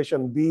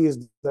synchronization, B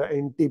is the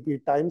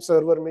NTP time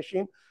server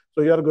machine.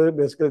 So you're going to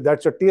basically,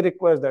 that's your T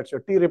request, that's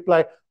your T reply.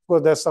 Of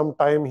course, there's some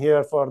time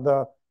here for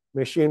the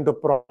machine to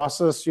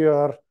process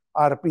your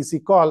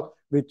RPC call,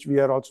 which we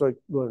are also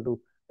going to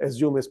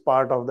assume is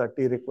part of that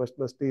T request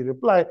plus T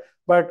reply.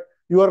 But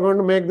you are going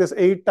to make this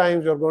 8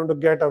 times. You're going to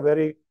get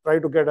try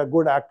to get a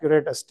good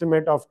accurate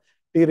estimate of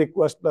T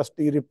request plus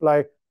T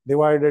reply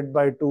divided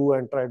by 2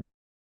 and try.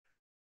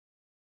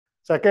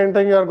 Second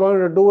thing you're going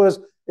to do is,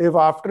 if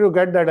after you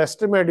get that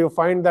estimate, you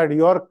find that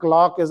your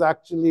clock is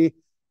actually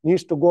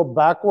needs to go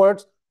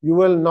backwards, you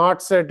will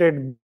not set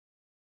it.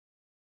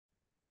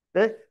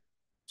 Okay?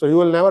 So you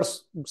will never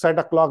set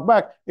a clock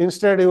back.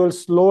 Instead, you will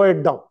slow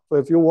it down. So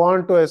if you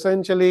want to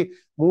essentially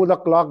move the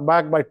clock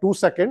back by 2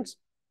 seconds,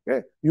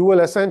 okay, you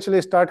will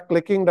essentially start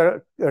ticking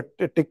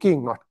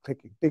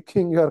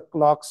your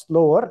clock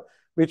slower,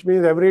 which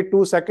means every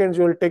 2 seconds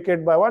you will tick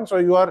it by 1. So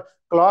your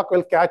clock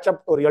will catch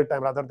up to real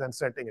time rather than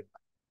setting it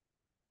back.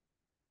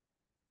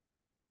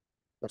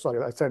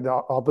 Sorry, I said the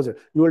opposite.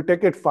 You will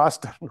take it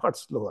faster, not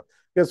slower.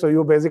 Okay, so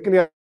you basically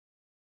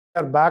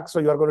are back, so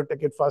you are going to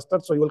take it faster,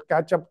 so you will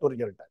catch up to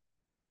real time.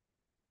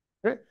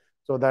 Okay,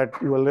 so that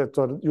you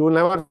will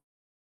never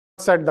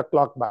set the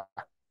clock back.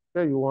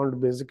 Okay, you want to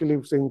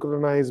basically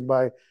synchronize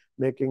by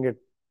making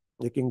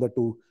the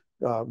two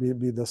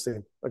be the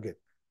same again.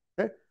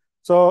 Okay,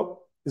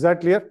 so is that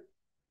clear?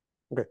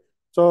 Okay,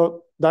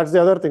 so that's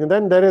the other thing. And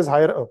then there is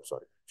sorry, I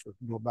should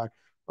go back.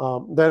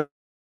 There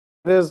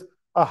is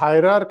a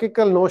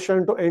hierarchical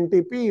notion to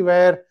NTP,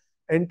 where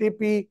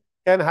NTP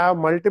can have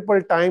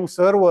multiple time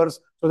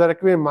servers. So there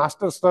can be a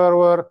master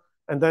server,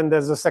 and then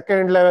there's a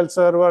second level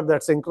server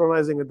that's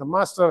synchronizing with the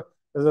master.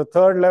 There's a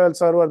third level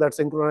server that's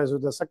synchronized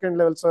with the second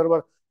level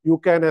server. You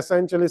can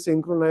essentially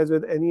synchronize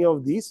with any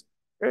of these,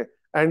 okay?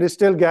 And it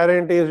still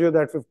guarantees you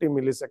that 50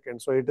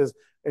 milliseconds. So it is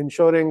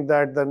ensuring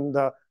that then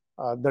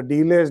the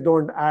delays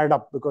don't add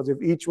up, because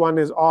if each one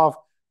is off,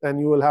 then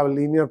you will have a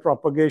linear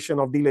propagation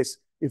of delays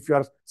if you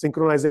are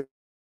synchronizing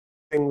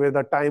with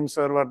a time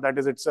server that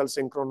is itself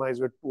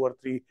synchronized with 2 or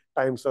 3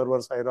 time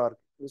servers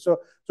hierarchically. So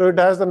it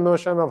has the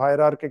notion of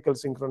hierarchical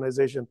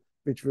synchronization,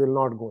 which we will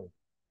not go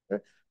in.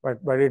 Okay?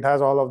 But it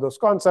has all of those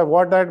concepts.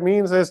 What that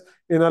means is,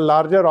 in a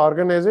larger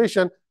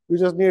organization, you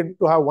just need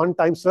to have one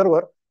time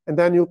server, and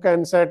then you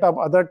can set up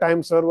other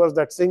time servers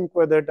that sync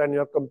with it, and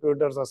your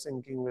computers are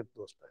syncing with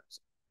those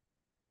times.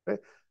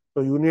 Okay?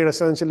 So you need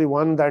essentially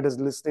one that is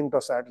listening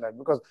to satellite,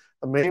 because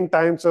the main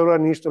time server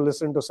needs to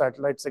listen to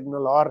satellite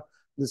signal or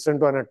listen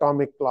to an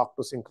atomic clock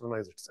to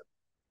synchronize itself.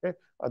 Okay?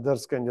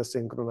 Others can just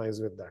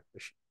synchronize with that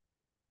machine.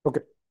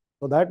 Okay,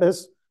 so that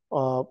is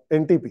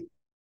NTP.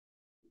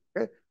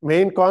 Okay?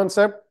 Main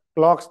concept,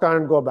 clocks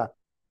can't go back.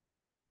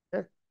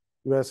 Okay?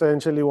 You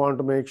essentially want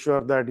to make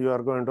sure that you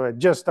are going to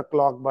adjust the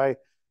clock by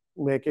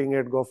making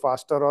it go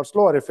faster or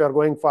slower. If you are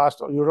going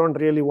fast, you don't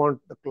really want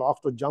the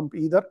clock to jump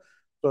either.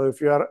 So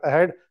if you are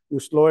ahead, you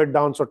slow it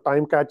down so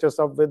time catches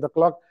up with the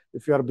clock.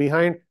 If you are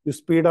behind, you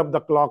speed up the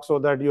clock so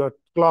that your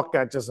clock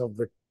catches up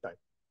with time.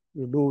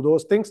 You do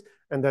those things,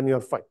 and then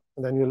you're fine.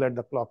 And then you let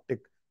the clock tick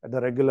at the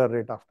regular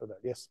rate after that.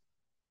 Yes.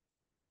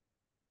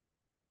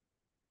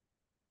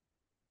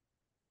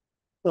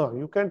 No,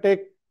 you can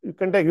take, you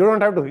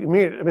don't have to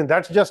immediately. I mean,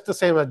 that's just the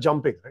same as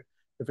jumping, right?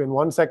 If in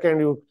 1 second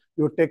you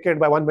take it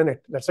by 1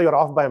 minute, let's say you're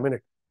off by a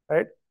minute,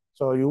 right?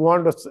 So you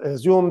want to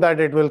assume that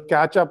it will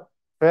catch up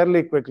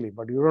fairly quickly,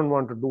 but you don't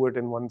want to do it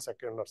in 1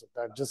 second or something.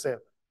 That's just say.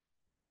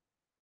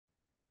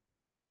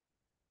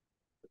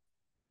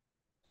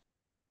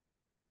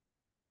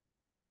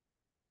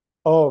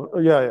 Oh,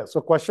 yeah.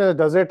 So question is,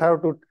 does it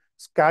have to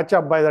catch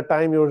up by the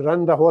time you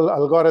run the whole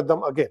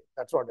algorithm again?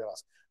 That's what you're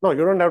asking. No,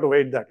 you don't have to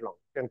wait that long.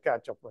 You can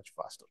catch up much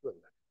faster than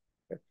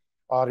that. Okay?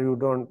 Or you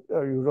don't,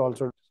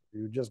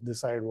 you just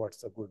decide what's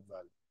the good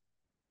value.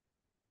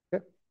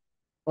 Okay.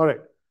 All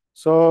right.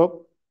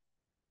 So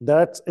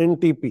that's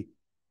NTP.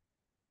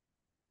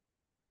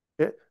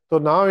 Okay. So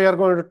now we are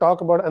going to talk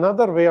about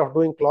another way of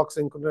doing clock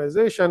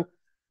synchronization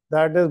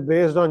that is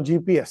based on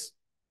GPS.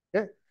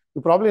 Okay.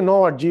 You probably know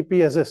what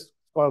GPS is,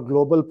 called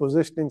Global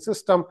Positioning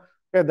System.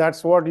 Okay.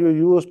 That's what you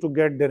use to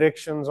get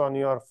directions on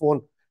your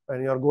phone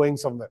when you're going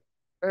somewhere.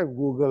 Okay.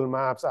 Google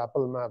Maps,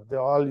 Apple Maps, they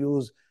all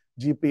use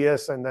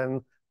GPS, and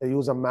then they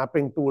use a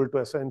mapping tool to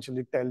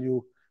essentially tell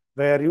you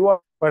where you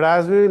are. But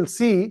as we will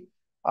see,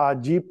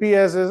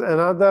 GPS is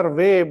another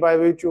way by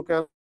which you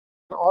can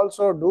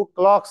also do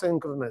clock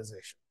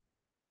synchronization.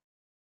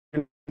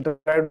 It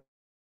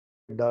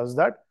does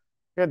that.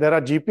 Okay, there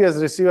are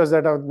GPS receivers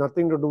that have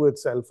nothing to do with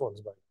cell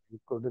phones. But you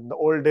could, in the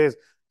old days,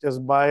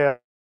 just buy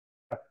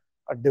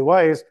a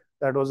device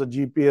that was a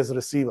GPS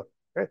receiver.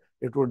 Okay?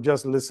 It would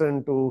just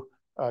listen to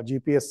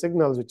GPS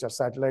signals, which are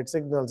satellite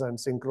signals, and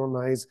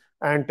synchronize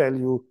and tell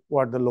you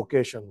what the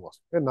location was.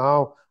 Okay?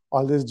 Now,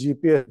 all these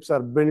GPS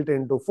are built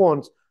into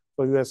phones.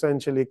 So you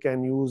essentially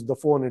can use the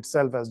phone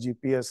itself as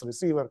GPS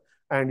receiver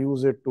and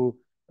use it to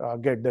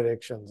get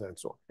directions and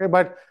so on. Okay?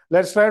 But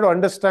let's try to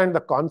understand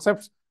the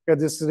concepts. Okay?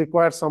 This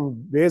requires some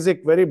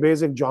basic, very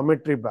basic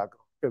geometry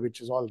background, okay, which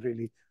is all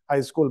really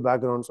high school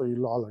background. So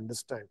you'll all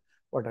understand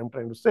what I'm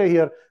trying to say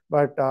here.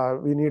 But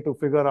we need to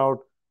figure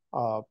out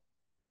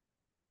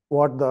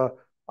what the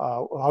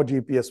how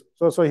GPS.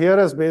 So here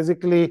is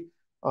basically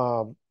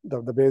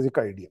the basic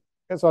idea.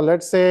 Okay? So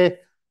let's say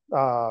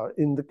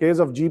in the case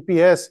of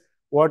GPS,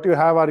 what you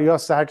have are your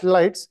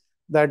satellites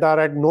that are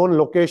at known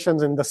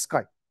locations in the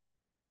sky.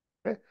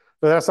 Okay?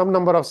 So there are some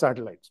number of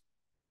satellites.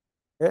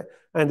 Okay?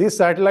 And these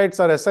satellites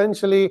are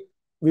essentially,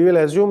 we will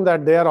assume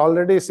that they are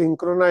already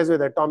synchronized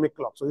with atomic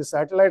clocks. So these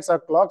satellites are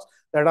clocks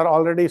that are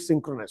already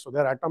synchronized. So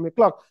they're atomic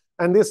clock.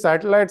 And these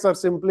satellites are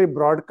simply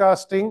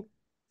broadcasting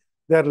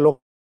their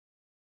location.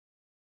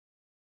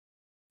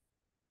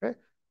 Okay?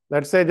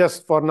 Let's say,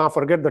 just for now,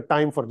 forget the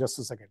time for just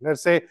a second.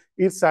 Let's say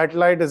each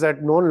satellite is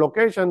at known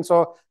location.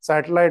 So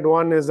satellite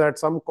 1 is at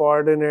some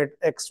coordinate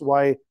X,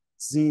 Y,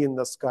 Z in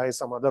the sky.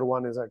 Some other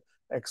one is at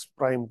X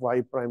prime,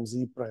 Y prime,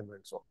 Z prime,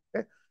 and so on.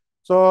 Okay?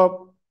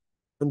 So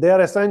they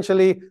are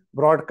essentially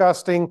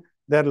broadcasting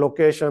their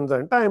locations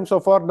and time. So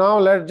for now,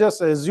 let's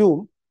just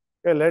assume,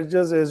 okay,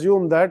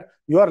 that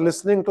you are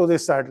listening to the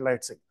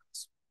satellite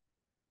signals.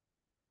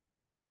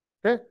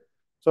 Okay?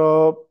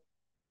 So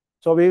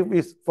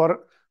we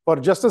for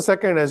just a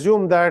second,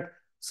 assume that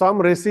some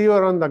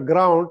receiver on the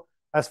ground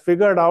has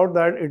figured out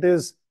that it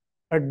is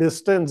a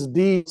distance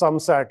d some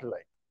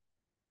satellite.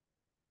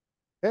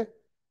 Okay?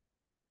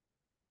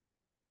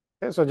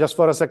 Okay, so just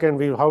for a second,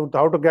 how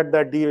to get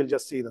that d, we'll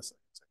just see this.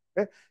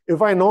 Okay?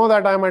 If I know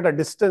that I'm at a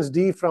distance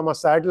d from a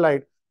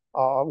satellite,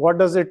 what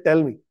does it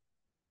tell me?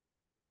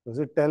 Does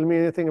it tell me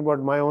anything about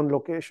my own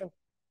location?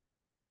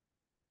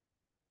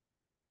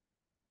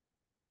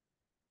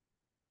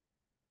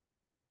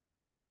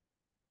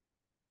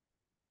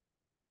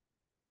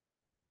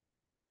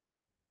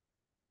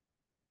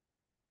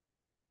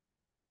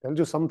 Tells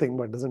you something,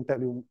 but doesn't tell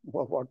you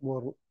what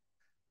more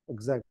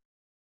exactly.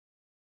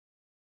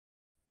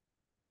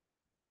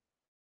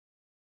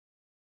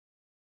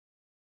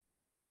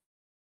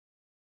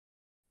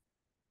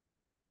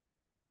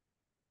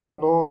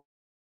 No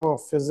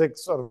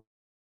physics or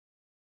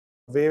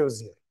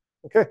waves here.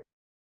 Okay.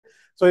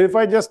 So if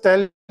I just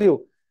tell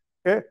you,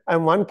 okay,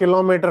 I'm 1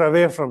 kilometer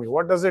away from you,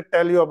 what does it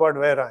tell you about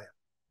where I am?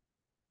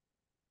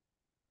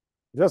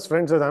 Just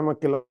friend says I'm 1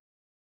 kilometer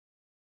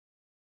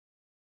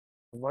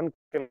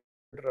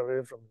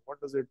away from you.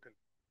 What does it tell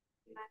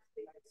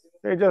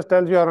you? It just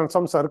tells you are on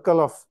some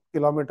circle of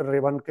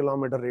 1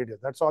 kilometer radius.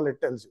 That's all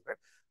it tells you. Right?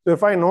 So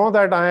if I know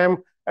that I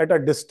am at a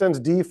distance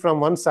d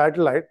from one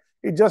satellite,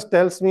 it just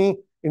tells me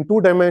in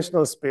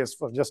 2-dimensional space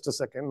for just a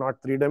second, not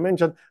 3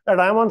 dimensions, that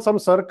I'm on some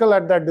circle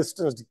at that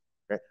distance d.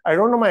 Okay? I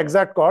don't know my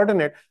exact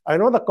coordinate. I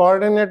know the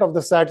coordinate of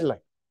the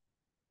satellite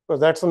because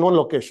that's a known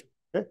location.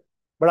 Okay?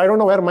 But I don't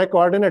know where my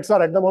coordinates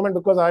are at the moment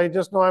because I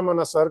just know I'm on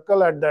a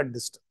circle at that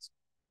distance.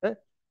 Okay?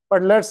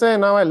 But let's say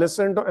now I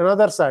listen to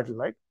another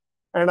satellite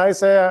and I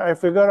say I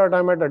figure out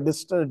I'm at a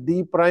distance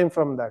d prime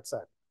from that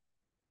satellite.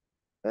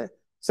 Okay?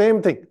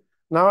 Same thing.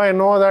 Now I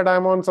know that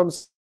I'm on some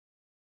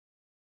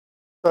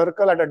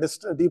circle at a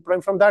distance d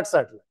prime from that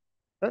satellite.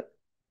 Okay?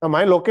 Now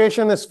my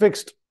location is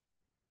fixed.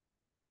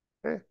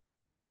 Okay?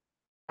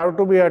 I have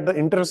to be at the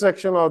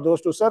intersection of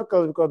those two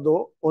circles because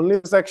the only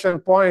intersection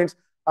points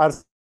are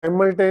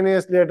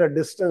simultaneously at a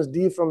distance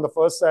d from the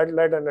first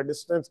satellite and a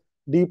distance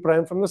d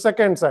prime from the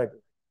second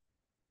satellite.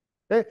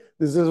 Okay?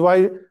 This is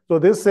why, so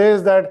this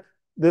says that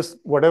this,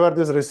 whatever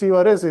this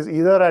receiver is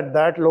either at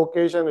that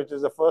location, which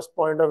is the first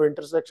point of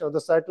intersection of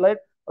the satellite,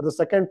 or the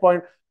second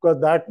point,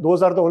 because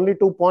those are the only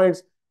 2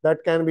 points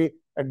that can be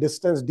at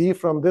distance d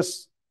from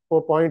this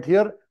point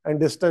here and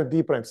distance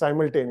d prime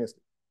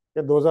simultaneously.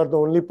 Okay? Those are the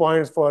only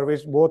points for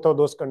which both of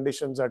those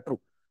conditions are true.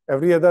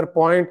 Every other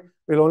point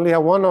will only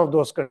have one of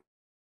those conditions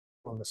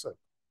on the circle.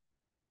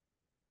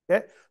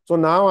 Okay? So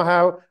now I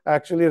have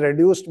actually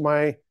reduced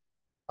my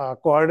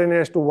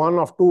coordinates to one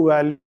of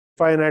 2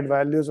 finite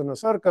values in a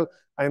circle.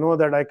 I know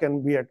that I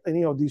can be at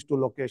any of these 2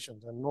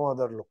 locations and no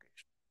other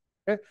location.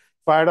 Okay?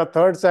 If I had a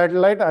third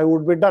satellite, I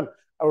would be done.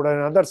 I would have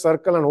another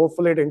circle and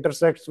hopefully it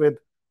intersects with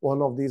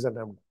one of these and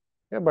I'm done.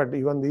 Okay? But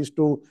even these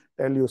 2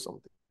 tell you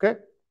something. Okay?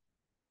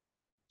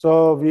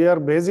 So we are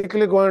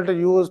basically going to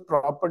use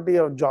property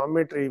of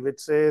geometry, which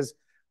says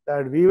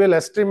that we will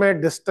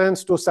estimate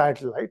distance to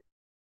satellites.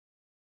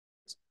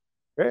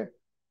 Okay?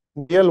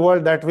 In real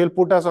world, that will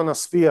put us on a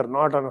sphere,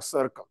 not on a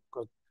circle,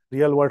 because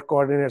real world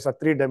coordinates are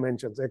 3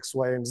 dimensions, x,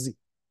 y, and z.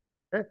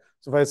 Okay?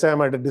 So if I say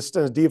I'm at a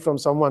distance d from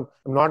someone,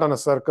 I'm not on a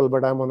circle,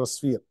 but I'm on a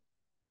sphere.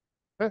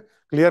 Okay?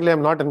 Clearly,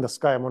 I'm not in the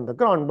sky, I'm on the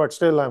ground, but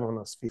still I'm on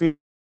a sphere.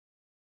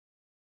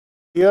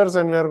 Spheres,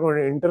 and we are going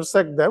to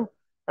intersect them,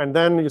 and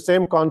then the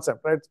same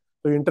concept, right?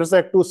 So you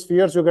intersect 2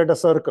 spheres, you get a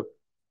circle.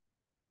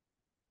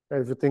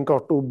 If you think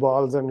of 2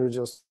 balls and you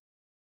just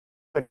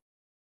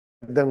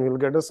then you'll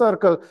get a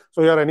circle.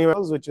 So you're anywhere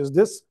else, which is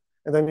this,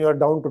 and then you're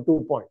down to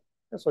 2 points.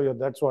 So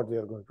that's what we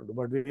are going to do.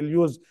 But we will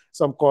use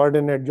some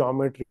coordinate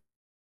geometry.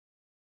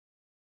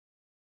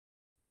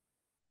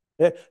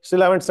 Okay?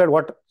 Still haven't said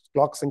what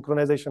clock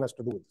synchronization has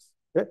to do with this.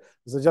 Okay?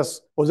 This is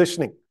just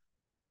positioning.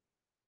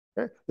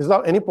 Okay? This is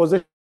how any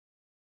positioning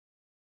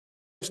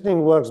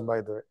works,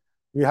 by the way.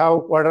 We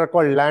have what are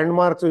called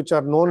landmarks, which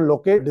are known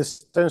locate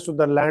distance to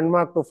the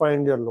landmark to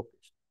find your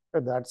location.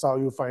 Okay? That's how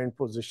you find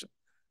position.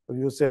 So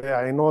you say,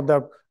 I know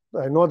the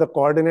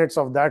coordinates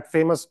of that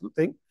famous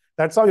thing.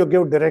 That's how you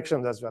give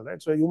directions as well,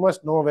 right? So you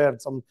must know where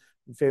some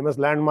famous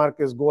landmark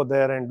is, go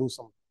there and do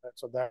something. Right?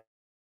 So that's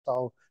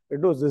how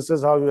it does. This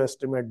is how you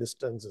estimate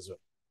distance as well.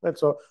 Right?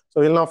 So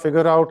we'll now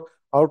figure out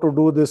how to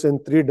do this in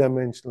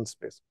 3-dimensional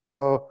space.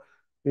 So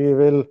we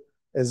will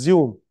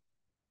assume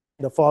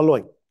the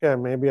following.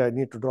 Okay, maybe I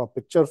need to draw a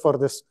picture for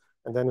this,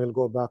 and then we'll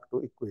go back to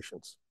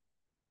equations.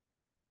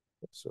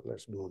 So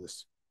let's do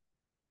this.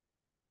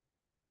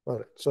 All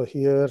right, so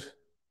here,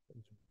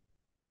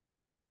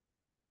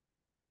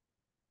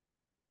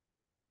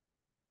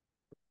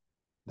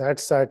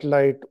 that's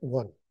satellite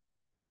 1.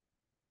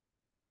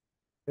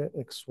 Okay,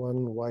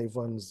 x1,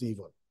 y1,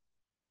 z1.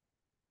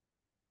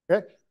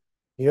 Okay,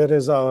 here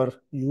is our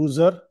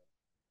user,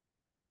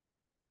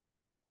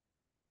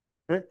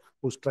 okay,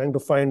 who's trying to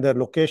find their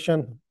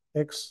location,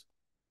 x,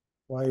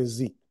 y,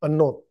 z,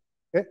 unknown.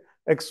 Okay,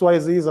 x, y,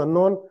 z is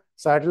unknown.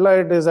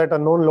 Satellite is at a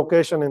known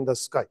location in the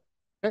sky.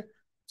 Okay,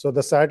 so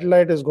the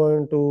satellite is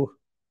going to.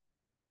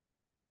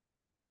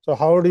 So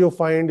how do you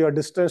find your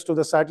distance to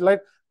the satellite?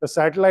 The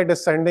satellite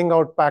is sending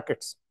out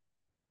packets,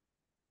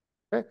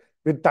 okay,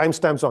 with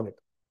timestamps on it.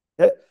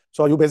 Okay?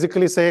 So you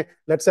basically say,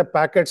 let's say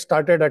packet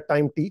started at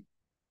time t.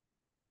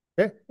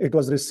 Okay? It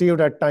was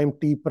received at time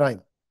t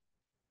prime.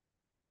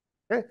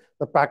 Okay?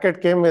 The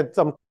packet came with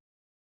some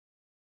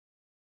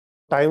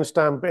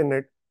timestamp in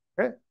it.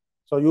 Okay?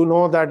 So you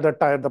know that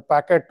the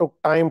packet took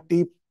time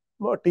t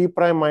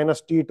prime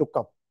minus t to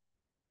come.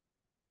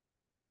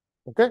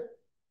 Okay?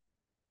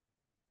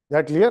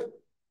 That clear?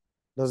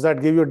 Does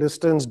that give you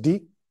distance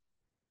d?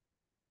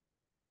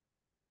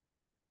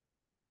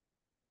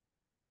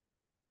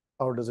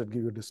 How does it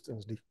give you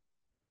distance d?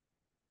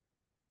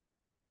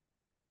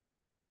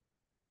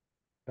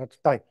 That's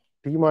time.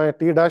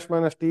 T dash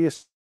minus t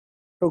is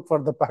took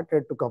for the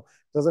packet to come.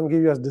 Doesn't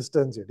give you a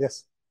distance yet.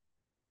 Yes.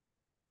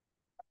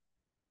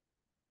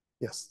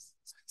 Yes.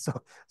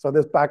 So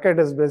this packet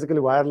is basically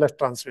wireless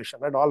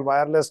transmission, right? All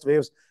wireless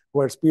waves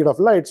go at speed of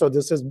light. So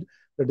this is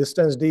the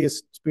distance d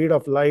is speed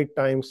of light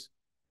times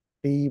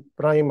t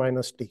prime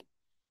minus t.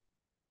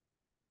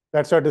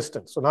 That's your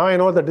distance. So now I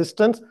know the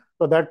distance.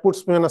 So that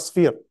puts me in a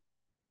sphere.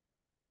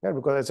 Yeah,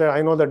 because I said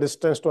I know the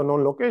distance to a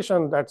known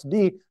location, that's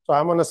d. So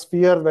I'm on a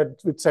sphere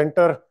with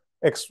center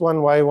x1,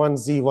 y1,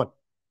 z1.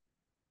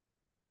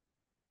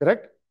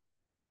 Correct?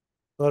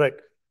 All right.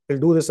 We'll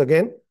do this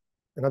again.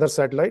 Another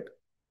satellite,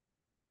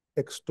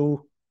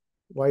 x2,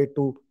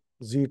 y2,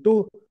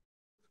 z2.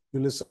 You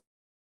listen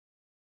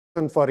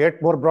for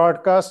yet more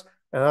broadcast.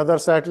 Another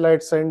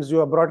satellite sends you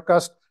a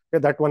broadcast.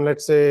 Okay, that one,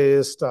 let's say,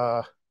 is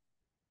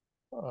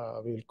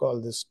we'll call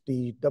this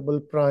t double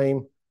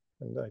prime.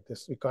 And I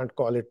guess we can't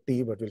call it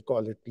t, but we'll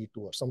call it t2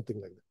 or something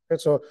like that.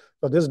 Okay, so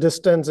this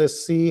distance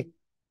is c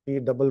t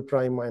double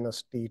prime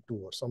minus t2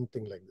 or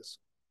something like this.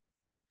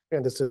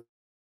 And this is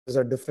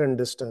a different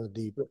distance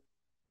d.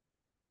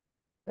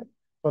 Okay?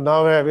 So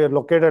now we have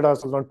located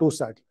ourselves on 2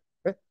 satellites.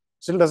 Okay?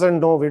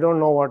 Still we don't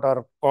know what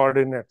our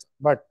coordinates,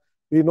 but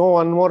we know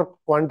one more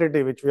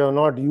quantity which we have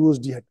not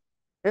used yet.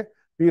 Okay?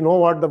 We know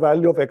what the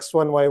value of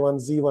x1, y1,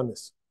 z1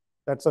 is.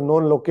 That's a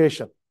known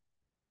location.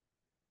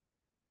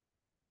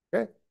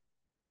 Okay?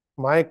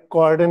 My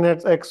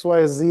coordinates x,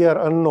 y, z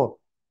are unknown.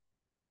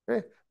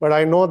 Okay? But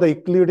I know the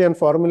Euclidean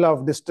formula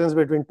of distance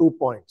between 2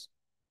 points.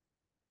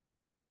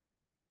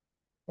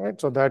 Right?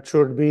 So that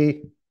should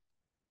be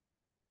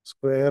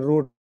square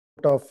root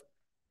of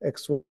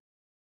x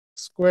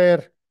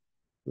square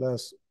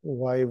plus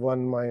y1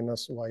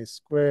 minus y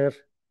square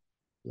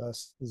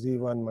plus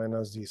z1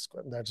 minus z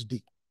square. That's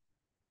d.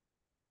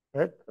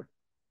 Right? Is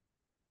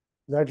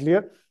that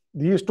clear?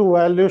 These two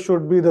values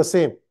should be the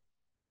same.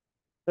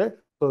 Okay?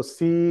 So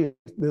C,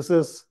 this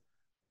is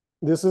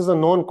a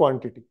known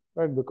quantity,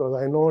 right?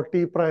 Because I know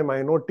t prime,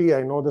 I know t,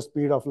 I know the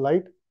speed of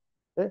light.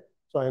 Okay?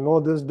 So I know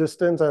this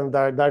distance and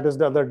that is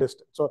the other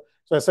distance. So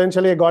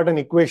essentially I got an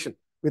equation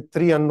with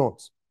 3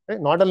 unknowns.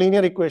 Okay? Not a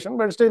linear equation,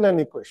 but still an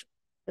equation.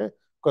 Okay?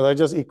 Because I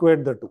just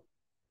equate the two.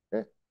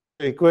 Okay?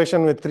 The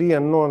equation with 3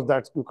 unknowns,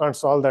 you can't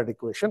solve that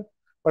equation.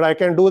 But I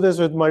can do this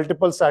with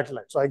multiple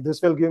satellites. So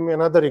this will give me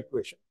another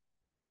equation.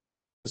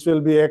 This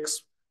will be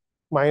x2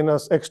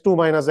 minus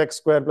x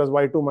square plus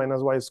y2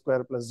 minus y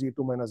square plus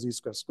z2 minus z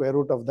square. Square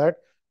root of that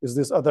is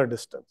this other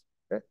distance.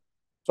 Okay?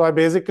 So I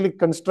basically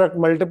construct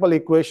multiple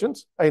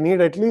equations. I need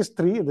at least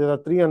 3. There are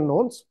 3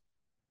 unknowns.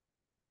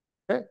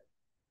 Okay?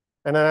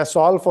 And then I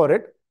solve for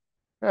it.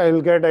 I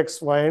will get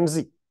x, y, and z.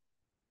 Is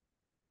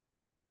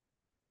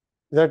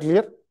that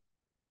clear?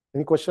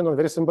 Any question on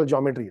very simple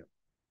geometry here?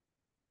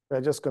 I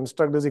just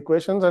construct these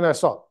equations and I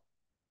solve.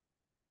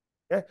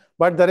 Okay?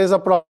 But there is a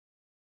problem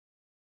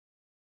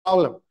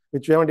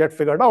which we haven't yet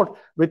figured out,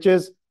 which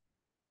is,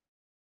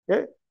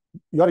 okay,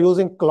 you are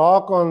using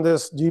clock on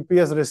this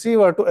GPS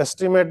receiver to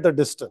estimate the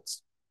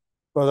distance.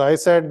 Because I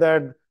said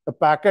that the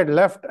packet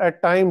left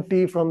at time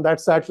t from that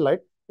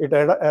satellite, it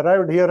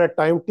arrived here at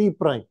time t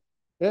prime.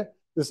 Okay?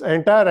 This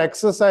entire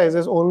exercise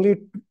is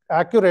only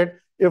accurate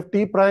if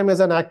t prime is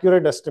an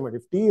accurate estimate.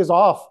 If t is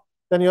off,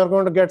 then you're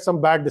going to get some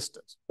bad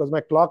distance. Because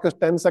my clock is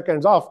 10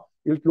 seconds off,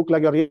 it'll look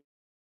like you're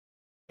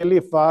really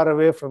far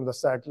away from the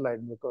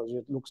satellite because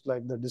it looks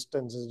like the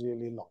distance is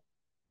really long.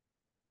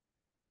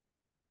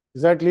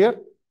 Is that clear?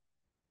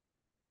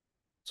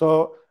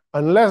 So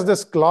unless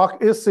this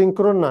clock is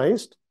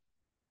synchronized,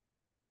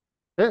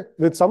 okay,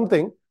 with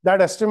something,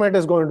 that estimate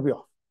is going to be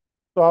off.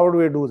 So how do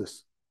we do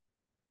this?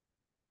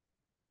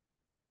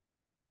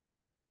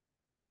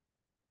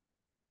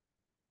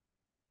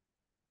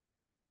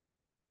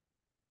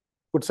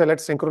 Could say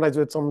let's synchronize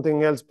with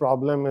something else,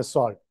 problem is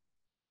solved.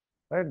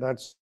 Right?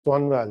 That's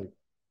one value.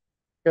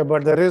 Okay,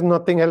 but there is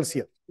nothing else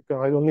here.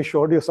 I only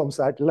showed you some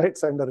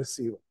satellites and a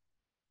receiver.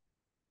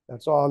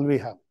 That's all we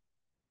have.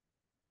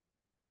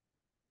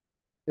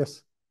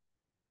 Yes.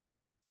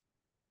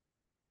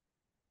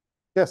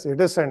 Yes,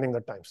 it is sending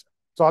the timestamp.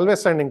 It's always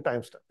sending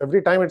timestamp.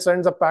 Every time it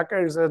sends a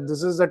packet, it says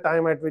this is the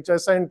time at which I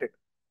sent it.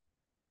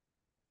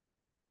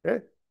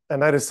 Okay?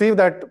 And I receive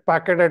that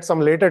packet at some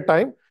later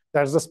time.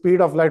 That's the speed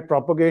of light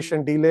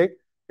propagation delay.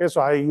 Okay,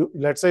 so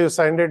let's say you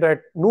send it at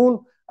noon.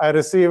 I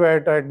receive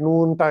it at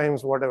noon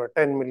times whatever,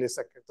 10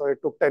 milliseconds. So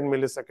it took 10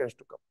 milliseconds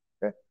to come.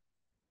 Okay?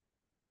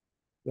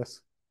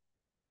 Yes.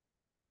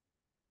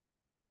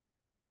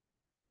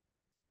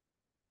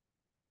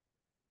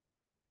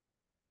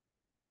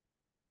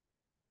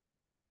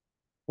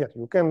 Yeah,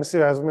 you can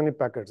receive as many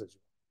packets as you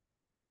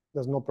want.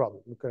 There's no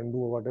problem. You can do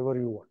whatever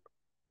you want.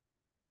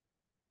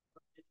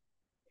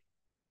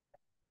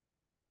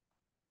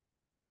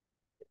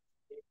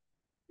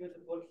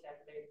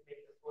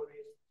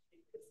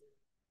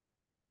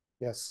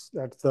 Yes,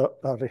 that's the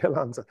real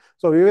answer.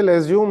 So we will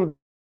assume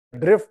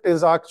drift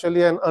is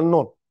actually an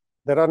unknown.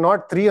 There are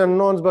not 3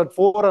 unknowns, but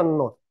 4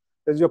 unknowns.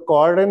 There's your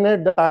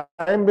coordinate, the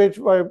time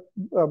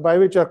by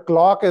which your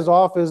clock is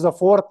off is the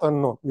 4th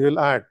unknown. We will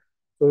add.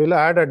 So we'll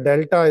add a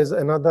delta is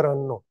another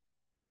unknown.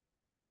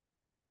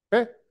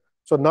 Okay.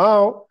 So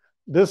now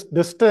this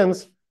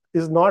distance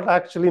is not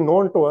actually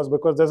known to us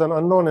because there's an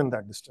unknown in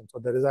that distance. So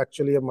there is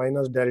actually a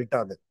minus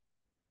delta there.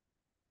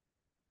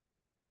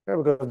 Okay,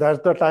 because that's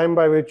the time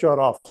by which you're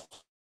off.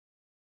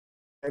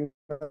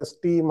 Minus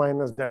t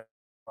minus delta,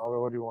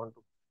 however you want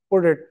to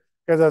put it,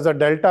 because as a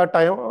delta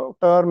time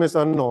term is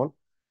unknown,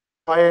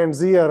 y and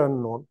z are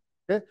unknown.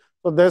 Okay,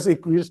 so there's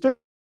equation.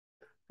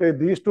 Okay,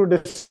 these two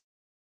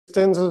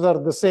distances are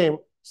the same,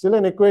 still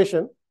an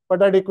equation, but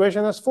that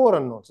equation has 4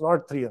 unknowns,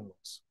 not 3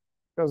 unknowns.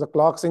 Because the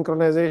clock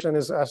synchronization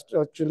is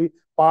actually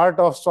part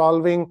of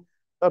solving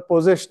the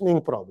positioning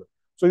problem.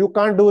 So you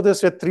can't do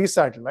this with 3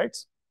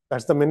 satellites.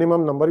 That's the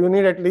minimum number. You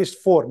need at least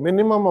 4,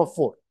 minimum of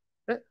 4.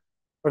 Okay?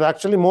 But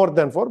actually more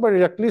than 4, but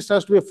it at least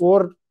has to be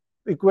 4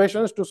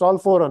 equations to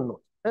solve 4 unknowns.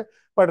 Okay?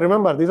 But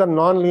remember, these are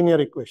non-linear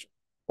equations.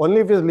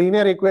 Only if it's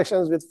linear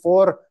equations with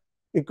 4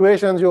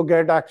 equations, you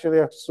get actually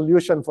a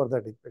solution for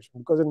that equation.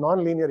 Because in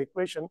non-linear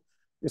equation,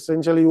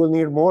 essentially you will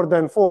need more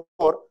than 4,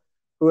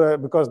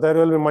 because there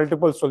will be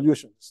multiple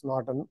solutions. It's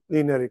not a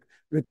linear,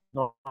 with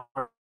not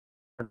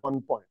at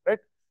one point, right?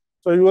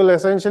 So you will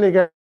essentially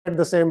get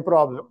the same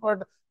problem.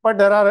 But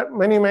there are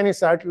many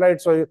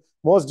satellites. So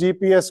most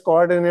GPS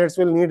coordinates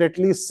will need at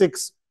least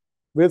 6.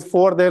 With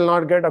 4, they'll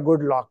not get a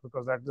good lock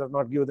because that does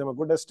not give them a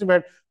good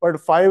estimate.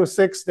 But 5,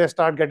 6, they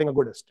start getting a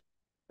good estimate.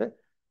 Okay?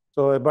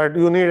 So, but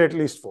you need at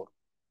least 4.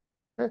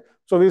 Okay?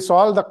 So we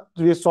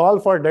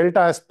solve for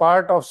delta as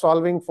part of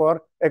solving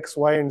for x,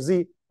 y, and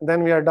z. And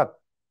then we are done.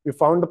 We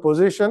found the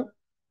position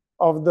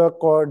of the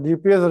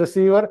GPS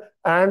receiver,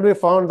 and we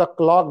found the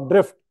clock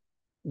drift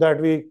that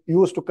we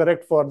use to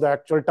correct for the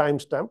actual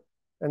timestamp,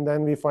 and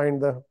then we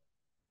find the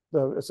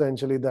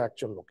essentially the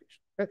actual location.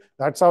 Okay?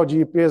 That's how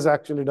GPS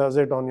actually does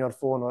it on your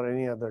phone or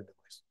any other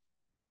device.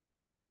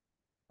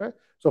 Okay?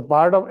 So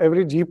part of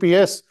every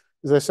GPS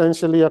is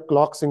essentially a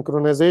clock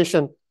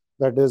synchronization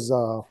that is.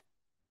 Hold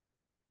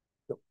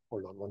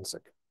on one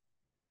second.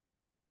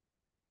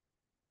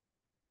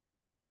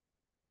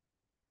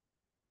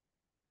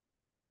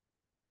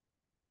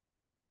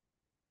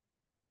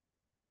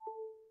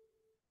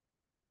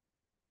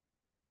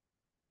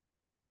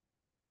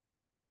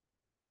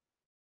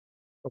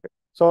 Okay.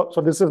 So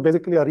this is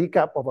basically a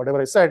recap of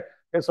whatever I said.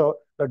 Okay, so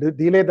the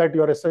delay that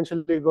you're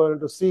essentially going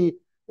to see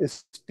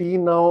is t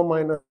now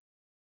minus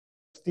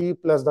t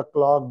plus the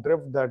clock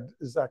drift. That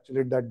is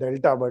actually that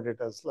delta, but it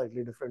has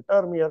slightly different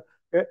term here.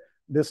 Okay,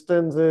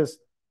 distance is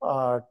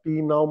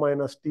t now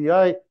minus ti.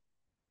 Okay,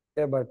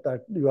 but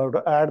that you have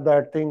to add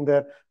that thing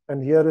there,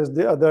 and here is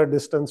the other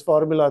distance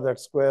formula,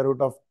 that's square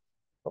root of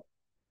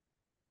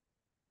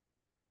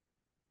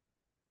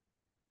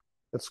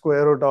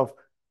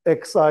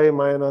xi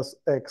minus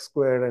x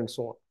squared and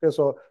so on. Okay,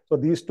 so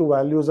these two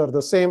values are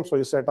the same. So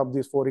you set up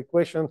these 4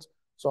 equations,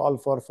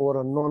 solve for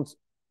 4 unknowns.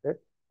 Okay,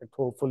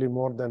 hopefully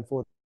more than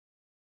 4.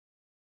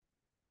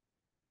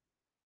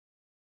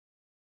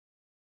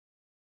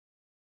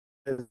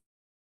 Okay,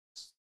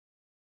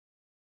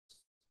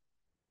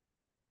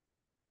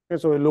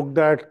 so we looked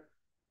at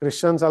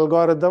Christian's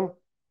algorithm,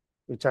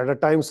 which had a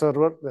time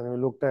server. Then we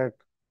looked at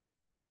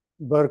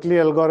Berkeley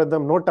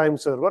algorithm, no time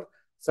server,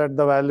 set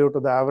the value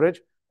to the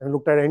average, and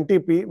looked at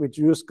NTP, which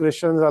used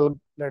Christian's algorithm,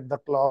 let the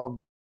clock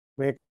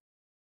make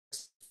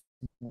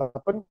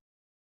happen.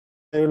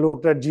 And we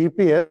looked at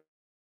GPS,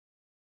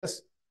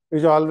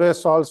 which always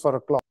solves for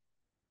a clock.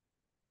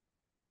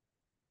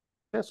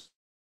 Yes.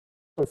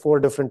 So 4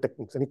 different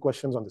techniques. Any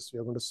questions on this? We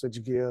are going to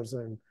switch gears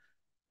and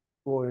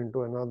go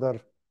into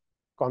another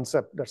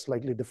concept that's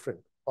slightly different.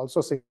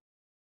 Also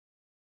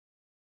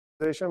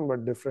synchronization,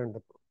 but different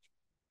approach.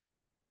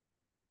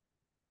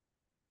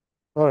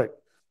 All right.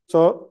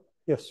 So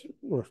yes,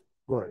 go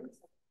ahead.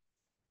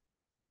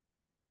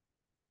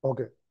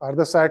 Okay. Are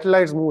the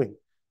satellites moving?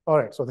 All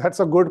right. So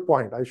that's a good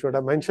point. I should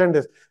have mentioned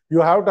this.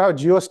 You have to have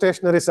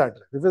geostationary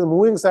satellite. If it's a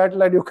moving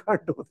satellite, you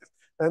can't do this,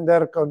 and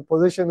their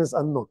position is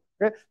unknown.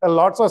 Okay. There are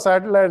lots of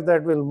satellites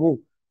that will move.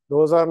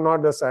 Those are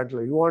not the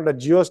satellite. You want a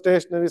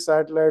geostationary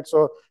satellite.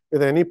 So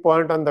with any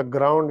point on the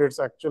ground, it's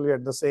actually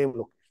at the same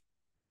location.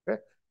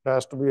 Okay. It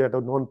has to be at a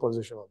known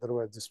position.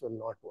 Otherwise, this will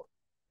not work.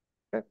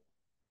 Okay.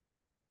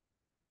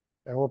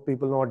 I hope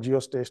people know what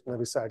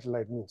geostationary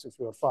satellite means. If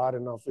you are far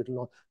enough, it will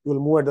not, you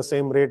will move at the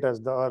same rate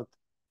as the Earth.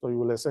 So you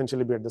will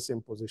essentially be at the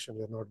same position.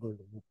 You're not going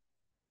to move.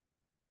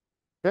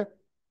 Okay.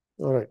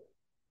 All right.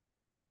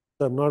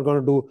 So I'm not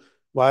going to do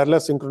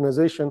wireless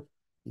synchronization.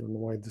 I don't know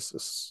why this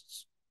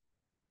is.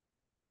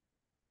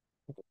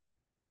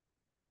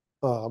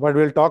 But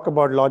we'll talk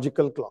about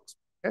logical clocks.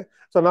 Okay.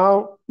 So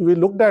now we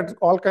looked at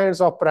all kinds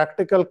of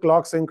practical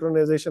clock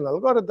synchronization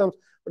algorithms.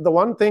 But the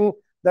one thing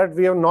that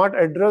we have not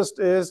addressed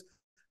is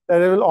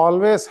that it will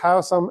always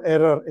have some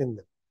error in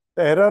them.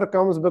 The error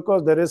comes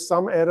because there is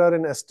some error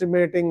in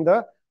estimating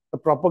the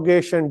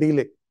propagation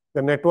delay,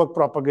 the network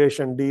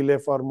propagation delay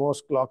for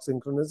most clock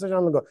synchronization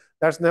algorithms.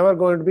 That's never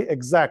going to be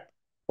exact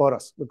for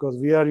us because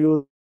we are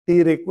using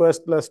T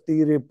request plus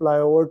T reply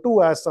over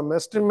 2 as some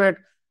estimate.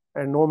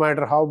 And no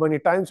matter how many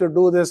times you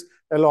do this,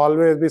 there will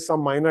always be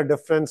some minor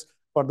difference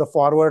for the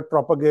forward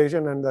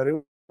propagation and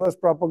the reverse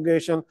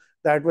propagation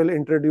that will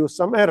introduce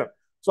some error.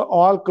 So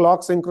all clock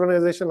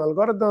synchronization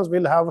algorithms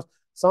will have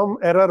some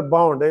error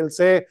bound. They'll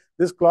say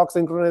this clock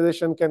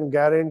synchronization can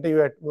guarantee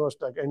you at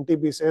most, like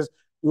NTP says,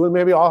 you will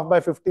maybe off by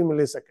 50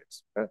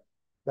 milliseconds. Okay?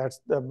 That's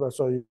the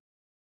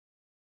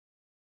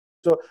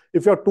so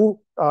if you have 2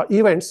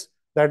 events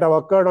that have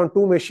occurred on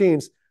 2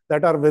 machines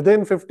that are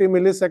within 50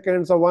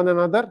 milliseconds of one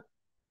another,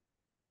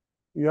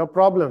 you have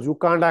problems. You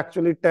can't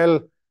actually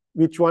tell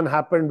which one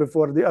happened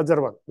before the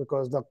other one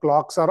because the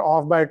clocks are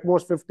off by at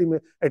most 50,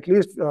 at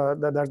least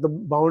that's the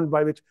bound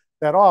by which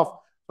they're off.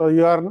 So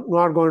you are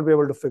not going to be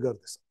able to figure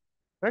this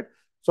out, right?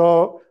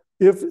 So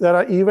if there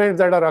are events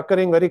that are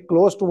occurring very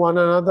close to one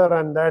another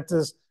and that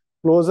is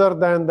closer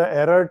than the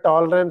error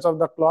tolerance of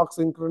the clock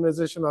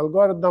synchronization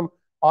algorithm,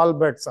 all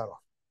bets are off.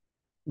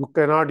 You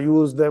cannot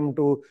use them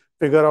to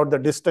figure out the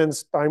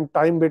distance,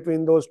 time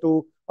between those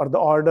two or the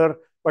order.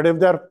 But if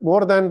they're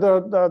more than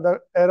the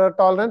error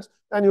tolerance,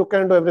 then you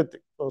can do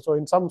everything. So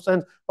in some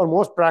sense, for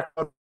most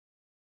practical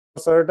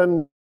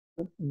certain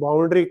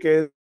boundary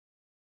case,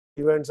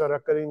 events are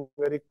occurring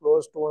very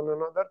close to one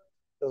another,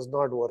 does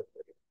not work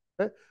very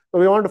well. Okay? So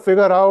we want to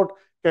figure out,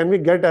 can we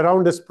get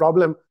around this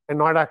problem and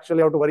not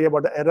actually have to worry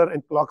about the error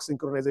in clock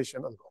synchronization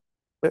algorithm?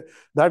 Okay?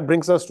 That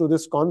brings us to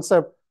this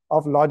concept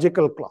of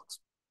logical clocks.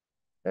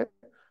 Okay?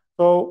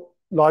 So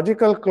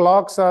logical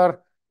clocks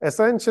are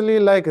essentially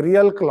like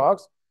real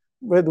clocks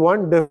with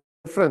one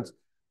difference.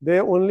 They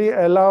only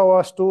allow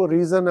us to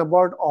reason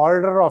about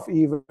order of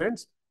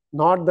events,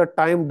 not the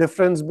time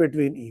difference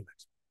between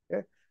events.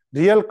 Okay?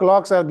 Real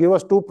clocks give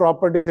us two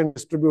properties in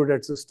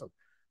distributed system.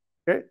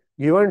 Okay?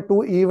 Given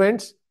two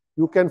events,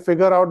 you can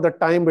figure out the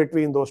time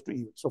between those two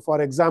events. So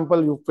for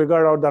example, you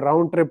figured out the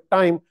round trip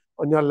time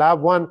on your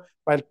lab 1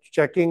 by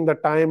checking the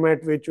time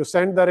at which you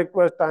sent the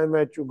request, time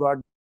at which you got,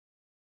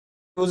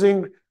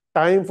 using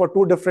time for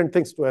two different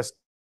things, to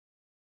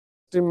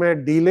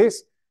estimate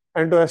delays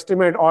and to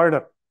estimate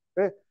order.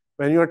 Okay?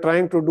 When you are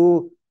trying to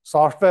do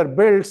software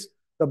builds,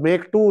 the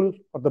make tool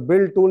or the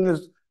build tool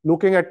is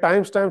looking at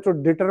timestamps to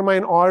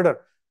determine order.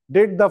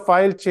 Did the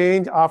file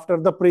change after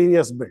the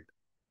previous build?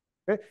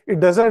 Okay? It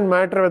doesn't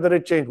matter whether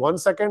it changed 1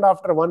 second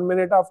after, 1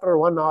 minute after,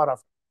 1 hour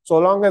after. So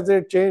long as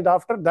it changed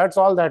after, that's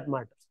all that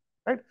matters.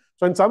 Right?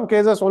 So in some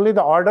cases, only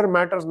the order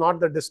matters, not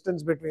the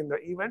distance between the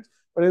events,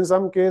 but in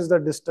some cases, the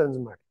distance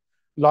matters.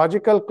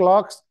 Logical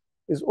clocks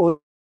is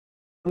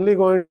only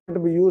going to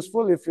be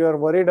useful if you are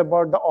worried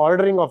about the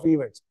ordering of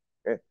events,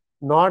 okay?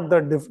 Not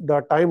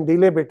the time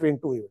delay between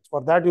two events.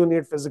 For that, you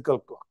need physical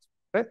clocks.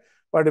 Okay?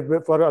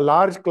 But for a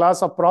large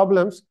class of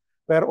problems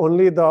where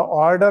only the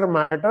order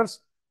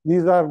matters,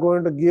 these are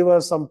going to give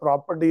us some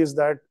properties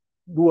that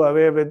do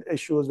away with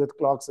issues with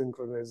clock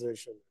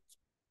synchronization.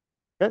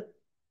 Okay?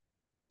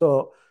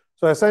 So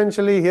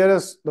essentially, here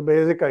is the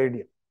basic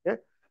idea.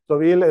 Okay? So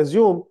we'll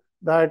assume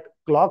that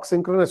clock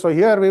synchronization. So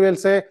here we will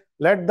say,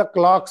 let the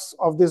clocks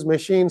of these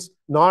machines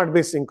not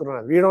be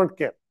synchronized. We don't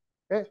care.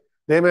 Okay?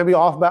 They may be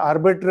off by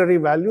arbitrary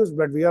values,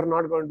 but we are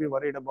not going to be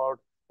worried about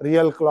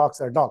real clocks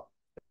at all.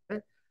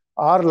 Okay?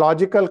 Our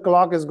logical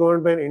clock is going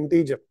to be an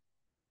integer,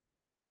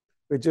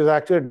 which is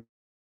actually,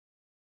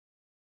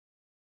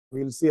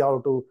 we'll see how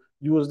to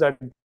use that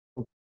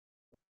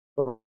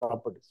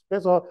properties.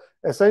 Okay? So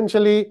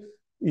essentially,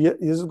 this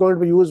is going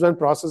to be used when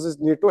processes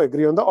need to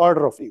agree on the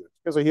order of events.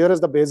 Okay? So here is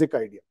the basic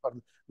idea.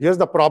 Here's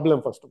the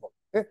problem, first of all.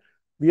 Okay?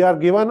 We are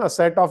given a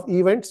set of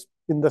events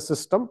in the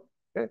system.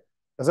 Okay?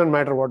 Doesn't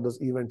matter what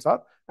those events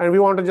are. And we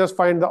want to just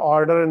find the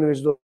order in which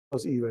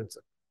those events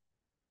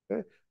occur.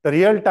 Okay? The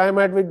real time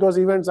at which those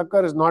events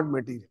occur is not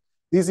material.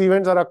 These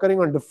events are occurring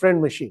on different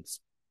machines,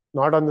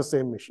 not on the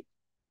same machine.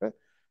 Okay?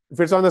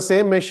 If it's on the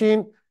same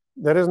machine,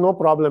 there is no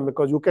problem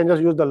because you can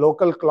just use the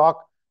local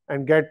clock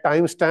and get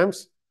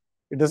timestamps.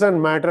 It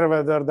doesn't matter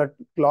whether the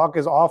clock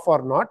is off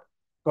or not,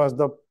 because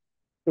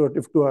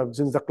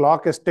since the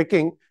clock is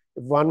ticking,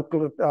 if one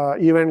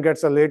event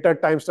gets a later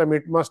timestamp,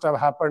 it must have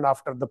happened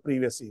after the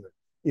previous event,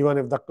 even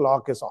if the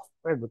clock is off,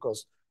 right?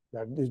 Because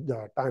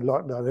the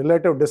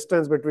relative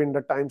distance between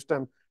the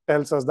timestamp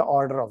tells us the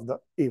order of the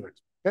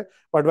events. Okay?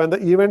 But when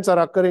the events are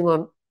occurring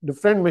on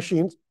different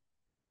machines,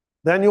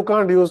 then you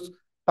can't use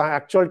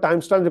actual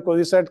timestamps because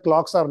you said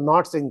clocks are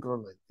not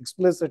synchronized,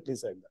 explicitly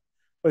said that.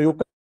 So you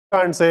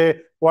can't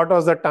say what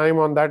was the time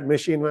on that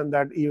machine when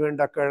that event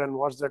occurred and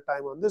what's the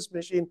time on this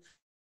machine.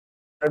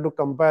 Try to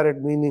compare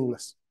it,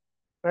 meaningless,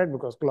 right?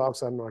 Because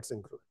clocks are not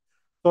synchronized.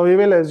 So we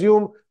will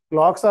assume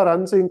clocks are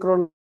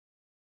unsynchronous.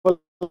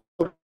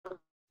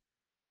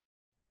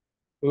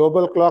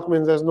 Global clock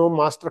means there's no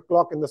master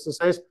clock in the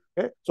system.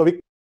 Okay? So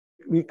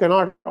we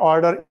cannot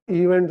order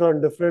events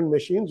on different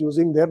machines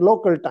using their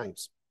local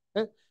times.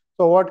 Okay?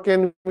 So what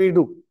can we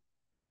do?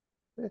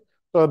 Okay?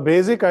 So a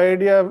basic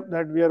idea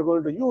that we are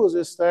going to use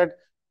is that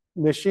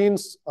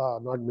machines,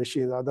 not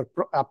machines, other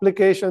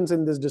applications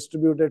in this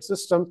distributed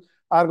system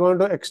are going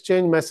to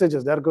exchange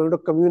messages. They're going to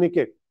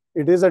communicate.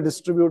 It is a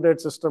distributed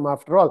system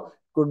after all. It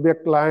could be a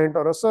client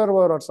or a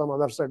server or some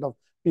other set of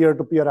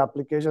peer-to-peer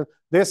applications.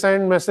 They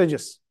send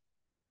messages.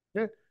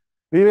 Okay?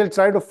 We will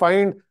try to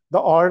find the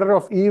order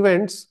of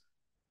events,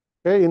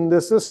 okay, in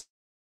this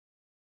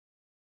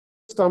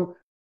system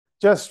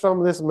just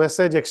from this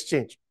message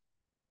exchange.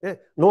 Okay?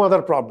 No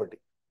other property.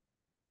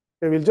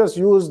 Okay? We'll just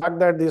use the fact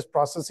that these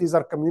processes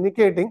are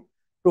communicating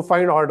to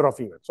find order of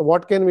events. So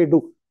what can we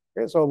do?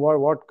 Okay? So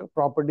what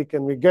property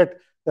can we get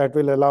that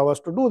will allow us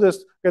to do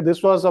this? Okay?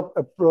 This was a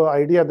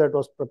idea that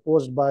was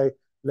proposed by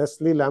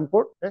Leslie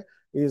Lamport. Okay?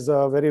 He's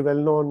a very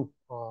well-known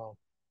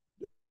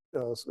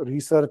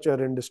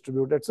researcher in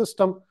distributed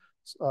system.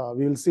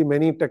 We will see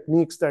many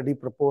techniques that he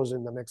proposed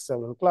in the next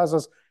several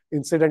classes.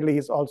 Incidentally,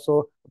 he's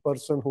also a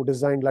person who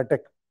designed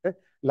LaTeX. Okay?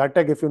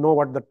 LaTeX, if you know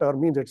what the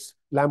term means, it's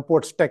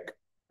Lamport's tech.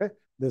 Okay?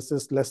 This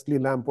is Leslie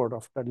Lamport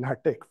of the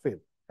LaTeX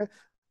fame. Okay?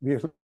 We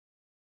will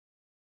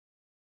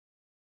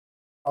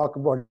talk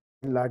about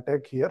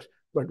LaTeX here,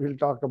 but we'll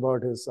talk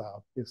about his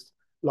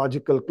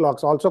logical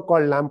clocks, also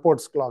called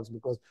Lamport's clocks,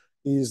 because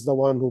he is the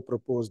one who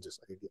proposed this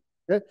idea.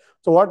 Okay?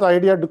 So what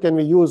idea can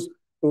we use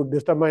to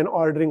determine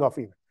ordering of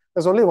events?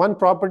 There's only one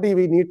property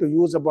we need to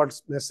use about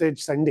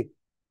message sending.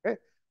 Okay?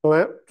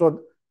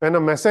 So when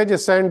a message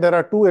is sent, there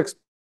are two experiments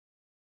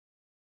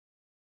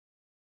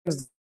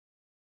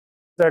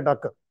that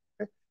occur.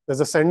 Okay? There's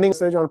a sending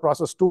message on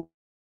process 2,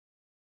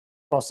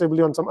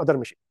 possibly on some other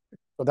machine.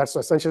 So that's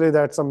essentially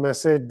some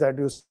message that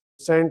you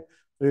send.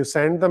 You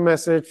send the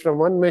message from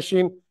one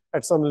machine.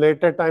 At some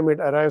later time, it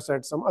arrives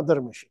at some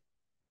other machine.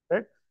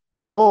 Right?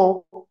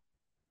 So,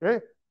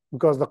 okay,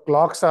 because the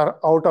clocks are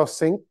out of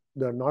sync,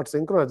 they're not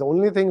synchronized. The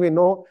only thing we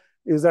know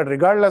is that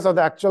regardless of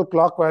the actual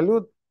clock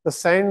value, the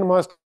send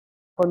must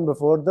happen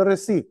before the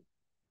receive.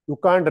 You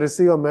can't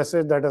receive a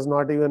message that has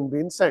not even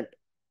been sent,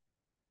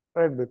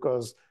 right?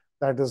 Because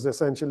that is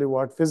essentially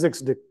what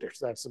physics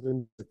dictates.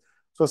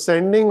 So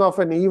sending of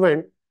an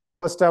event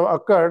must have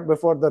occurred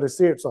before the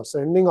receipt. So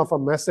sending of a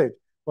message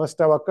must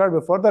have occurred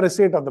before the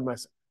receipt of the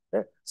message.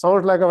 Okay?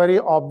 Sounds like a very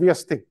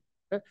obvious thing,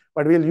 okay?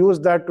 But we'll use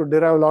that to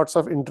derive lots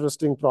of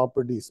interesting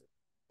properties.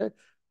 Okay?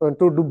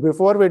 So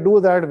before we do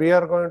that, we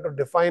are going to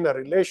define a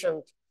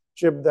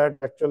relationship that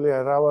actually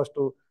allows us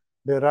to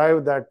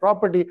derive that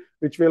property,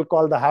 which we'll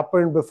call the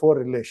happened before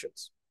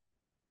relations.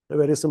 A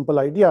very simple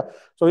idea.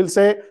 So we'll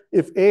say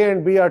if A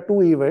and B are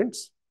two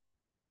events,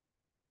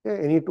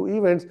 okay, any two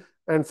events,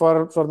 and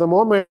for the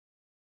moment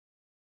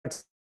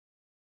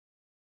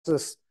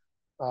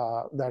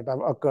that have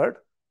occurred,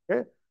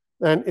 okay,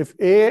 and if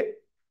A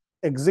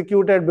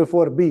executed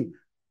before B,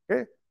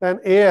 okay, then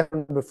A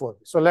happened before B.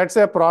 So let's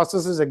say a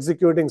process is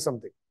executing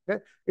something.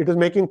 Okay, it is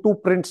making two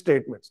print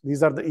statements.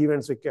 These are the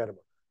events we care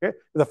about. Okay,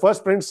 the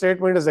first print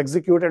statement is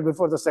executed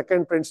before the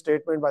second print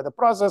statement by the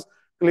process.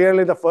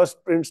 Clearly, the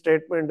first print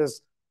statement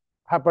is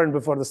happened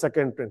before the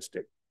second print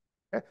statement.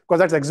 Okay? Because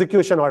that's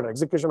execution order.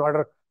 Execution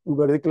order,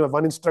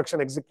 one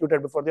instruction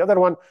executed before the other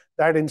one.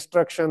 That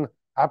instruction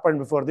happened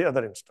before the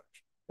other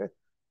instruction. Okay?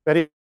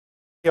 Very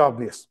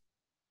obvious.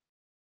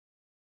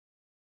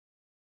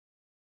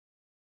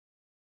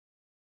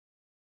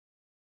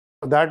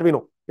 That we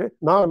know. Okay?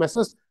 Now,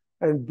 message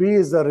and B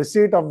is the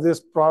receipt of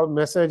this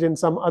message in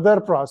some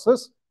other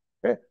process.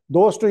 Okay?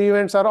 Those two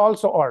events are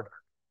also ordered.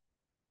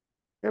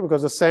 Okay?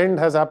 Because the send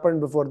has happened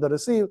before the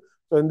receive.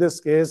 So in this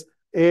case,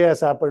 A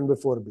has happened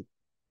before B.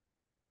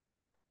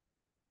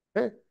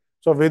 Okay?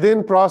 So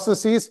within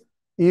processes,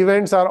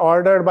 events are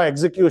ordered by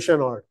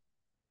execution order.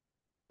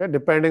 Okay?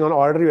 Depending on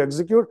order you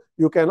execute,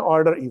 you can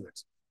order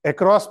events.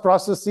 Across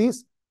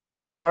processes,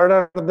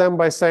 order them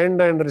by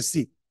send and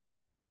receive.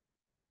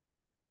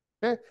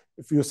 Okay?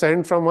 If you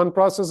send from one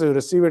process, you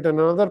receive it in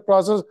another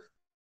process.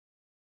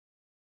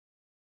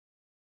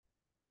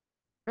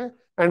 Okay?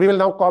 And we will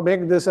now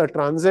make this a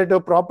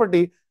transitive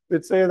property,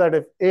 which says that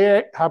if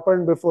A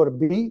happened before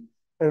B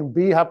and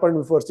B happened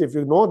before C, if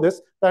you know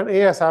this, then A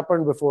has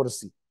happened before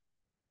C.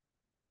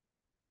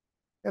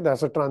 Okay?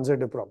 That's a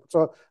transitive property.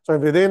 So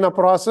within a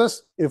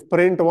process, if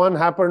print 1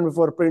 happened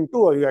before print 2,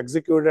 or you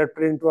executed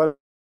print 1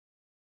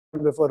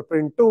 before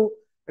print 2,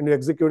 and you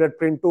executed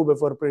print 2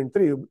 before print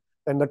 3,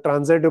 then the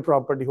transitive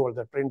property holds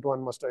that print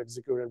 1 must have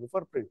executed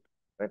before print 2.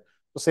 Right?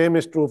 The same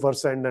is true for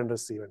send and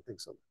receive and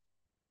things like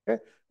that.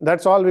 Okay?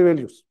 That's all we will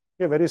use.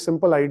 Okay? Very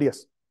simple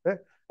ideas. Okay?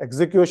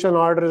 Execution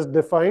order is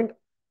defined.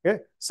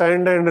 Okay?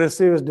 Send and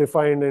receive is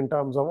defined in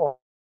terms of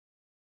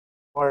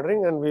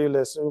ordering, and we will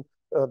assume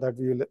that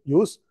we will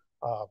use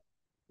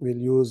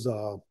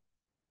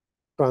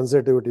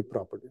transitivity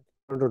property.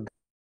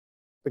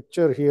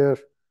 Picture here.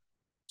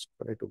 Let's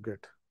try to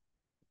get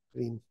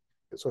clean.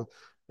 So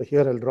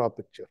here I'll draw a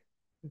picture.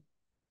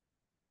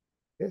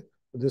 Okay,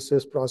 this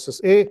is process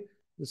A.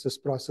 This is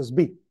process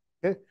B.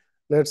 Okay,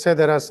 let's say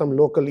there are some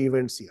local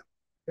events here,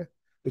 okay,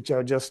 which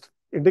are just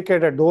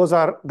indicated.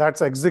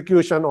 That's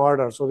execution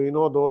order. So we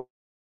know those.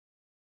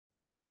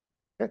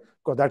 Okay,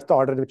 because that's the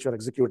order in which you're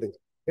executing.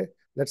 Okay,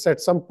 let's say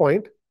at some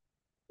point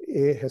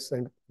A has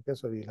sent. Okay,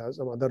 so we'll have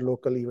some other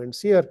local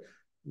events here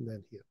and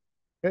then here.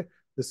 Okay,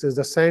 this is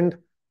the send.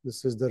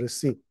 This is the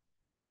receive.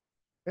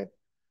 Okay,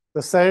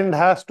 the send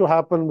has to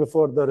happen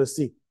before the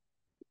receive.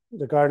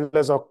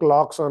 Regardless of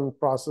clocks on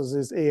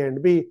processes A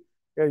and B,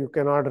 okay, you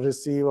cannot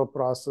receive a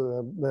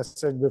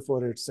message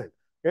before it's sent.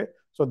 Okay,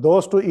 so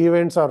those two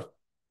events are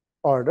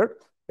ordered.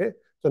 Okay,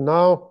 so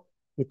now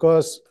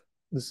because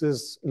this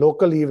is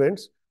local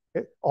events,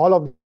 okay, all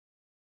of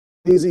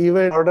these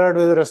events ordered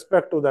with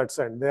respect to that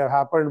send. They have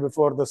happened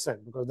before the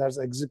send because that's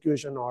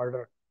execution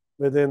order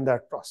within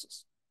that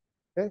process.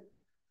 Okay,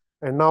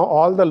 and now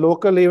all the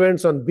local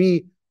events on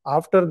B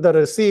after the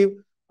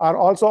receive are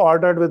also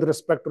ordered with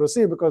respect to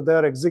receive because they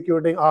are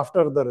executing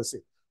after the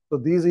receive. So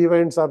these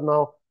events are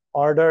now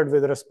ordered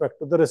with respect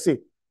to the receive.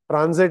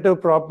 Transitive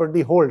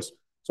property holds.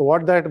 So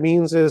what that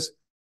means is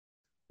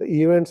the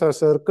events are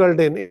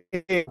circled in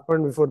A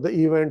happened before the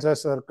events are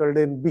circled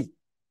in B.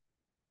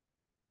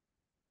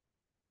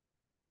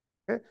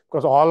 Okay?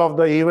 Because all of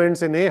the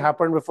events in A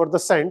happened before the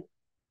send.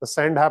 The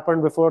send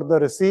happened before the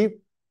receive,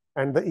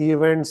 and the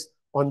events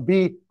on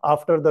B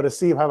after the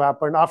receive have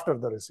happened after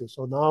the receive.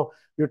 So now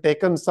you've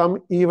taken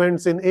some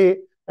events in A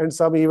and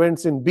some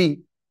events in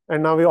B,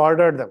 and now we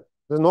ordered them.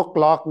 There's no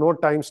clock, no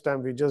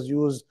timestamp. We just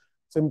use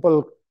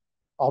simple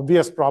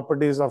obvious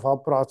properties of how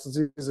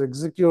processes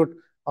execute,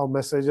 how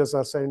messages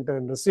are sent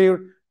and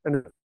received,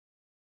 and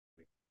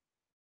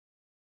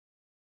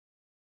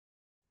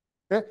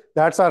okay,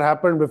 that's our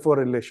happened before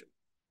relation.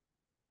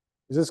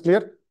 Is this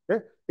clear?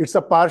 Okay, it's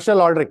a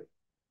partial ordering.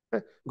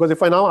 Okay? Because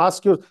if I now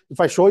ask you, if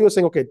I show you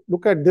saying, okay,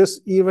 look at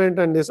this event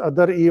and this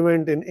other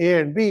event in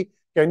A and B,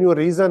 can you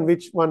reason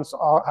which ones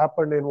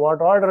happened in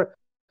what order?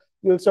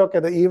 You'll say, okay,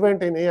 the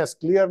event in A has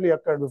clearly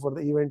occurred before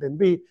the event in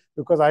B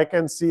because I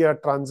can see a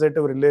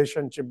transitive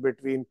relationship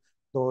between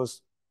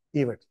those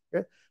events.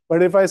 Okay?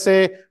 But if I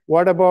say,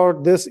 what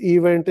about this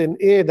event in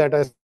A that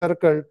I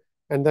circled,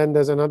 and then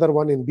there's another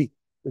one in B,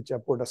 which I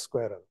put a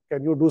square on.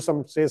 Can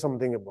you say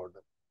something about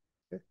them?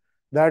 Okay?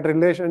 That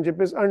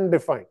relationship is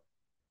undefined.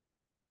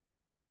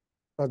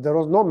 There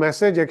was no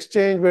message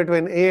exchange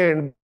between A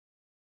and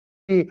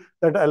B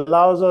that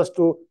allows us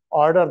to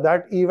order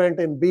that event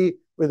in B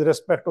with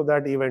respect to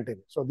that event in.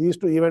 So these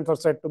two events are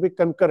said to be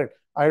concurrent.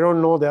 I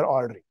don't know their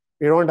ordering.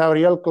 We don't have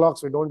real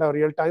clocks. We don't have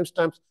real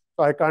timestamps.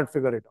 So I can't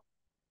figure it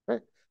out.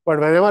 Okay? But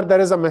whenever there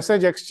is a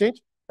message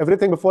exchange,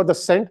 everything before the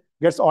send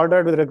gets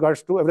ordered with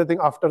regards to everything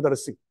after the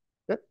receive.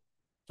 Okay?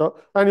 So,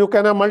 and you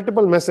can have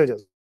multiple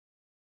messages.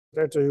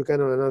 Right? So you can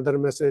have another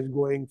message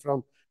going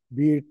from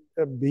B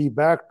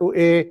back to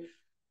A,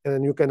 and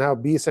then you can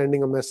have B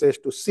sending a message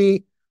to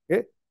C.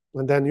 Okay?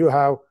 And then you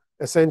have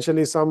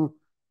essentially some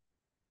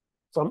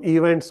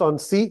events on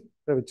C,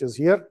 which is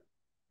here,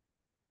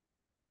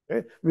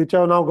 okay, which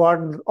have now got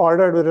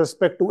ordered with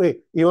respect to A.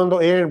 Even though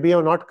A and B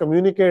have not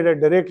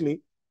communicated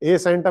directly, A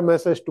sent a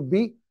message to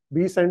B,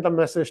 B sent a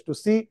message to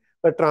C.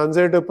 The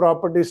transitive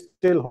property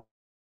still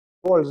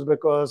holds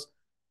because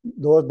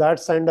those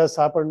events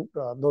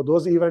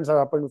have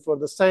happened before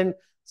the send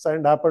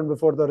happened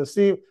before the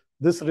receive.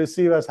 This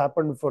receive has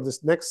happened before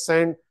this next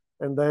send,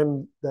 and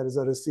then there is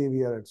a receive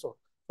here and so on.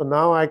 So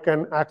now I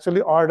can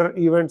actually order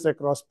events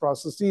across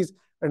processes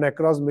and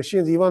across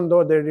machines, even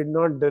though they did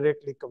not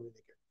directly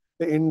communicate.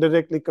 They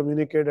indirectly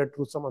communicated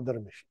through some other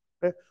machine.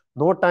 Okay?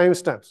 No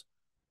timestamps.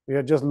 We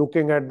are just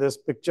looking at this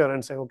picture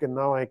and saying, okay,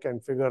 now I can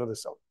figure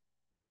this out.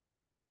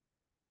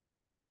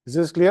 Is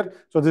this clear?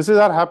 So this is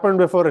our happened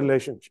before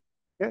relationship.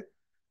 Okay?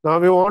 Now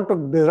we want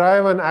to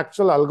derive an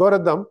actual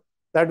algorithm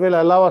that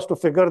will allow us to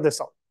figure this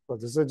out. So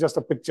this is just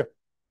a picture.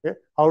 Okay?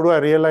 How do I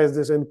realize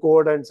this in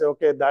code and say,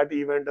 okay, that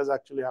event has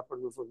actually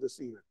happened before this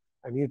event?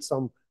 I need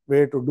some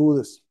way to do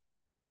this,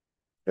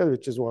 okay,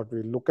 which is what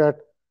we look at.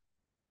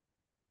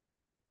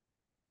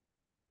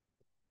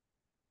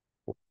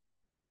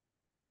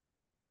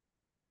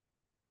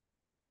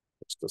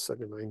 Just a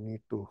second, I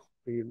need to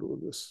redo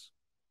this.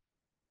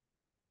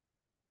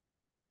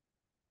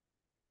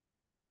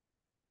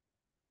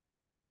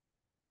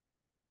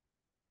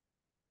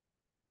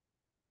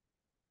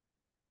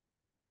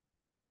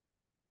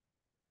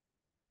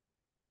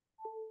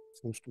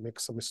 Seems to make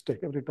some mistake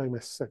every time I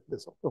set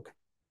this up. Okay.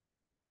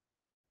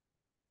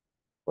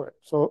 All right.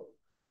 So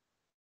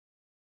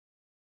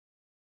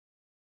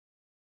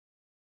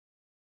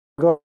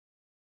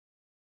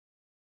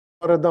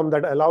algorithm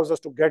that allows us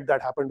to get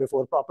that happened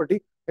before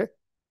property. Okay.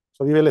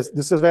 So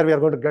this is where we are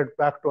going to get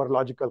back to our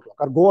logical clock.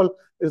 Our goal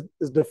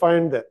is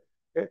defined there.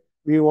 Okay.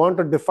 We want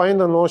to define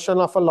the notion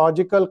of a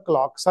logical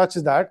clock such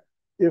that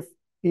if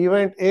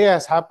event A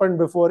has happened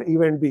before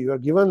event B, you are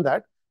given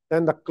that,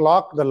 then the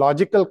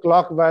logical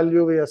clock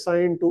value we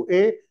assign to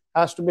A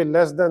has to be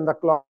less than the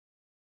clock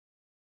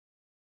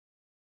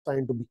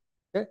assigned to B.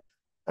 Okay?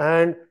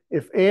 And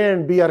if A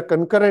and B are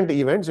concurrent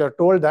events, you're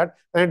told that,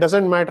 then it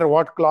doesn't matter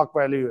what clock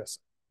value you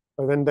assign.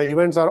 So when the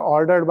events are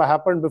ordered by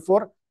happened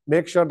before,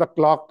 make sure the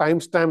clock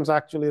timestamps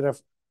actually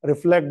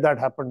reflect that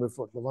happened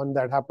before. The one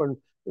that happened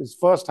is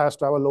first has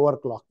to have a lower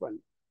clock value.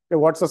 Okay,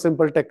 what's a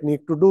simple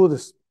technique to do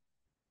this?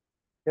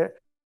 Okay.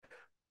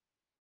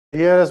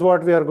 Here is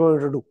what we are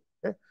going to do.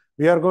 Okay.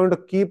 We are going to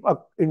keep an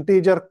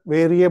integer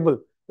variable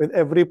with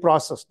every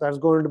process. That's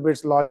going to be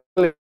its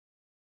logical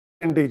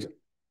integer.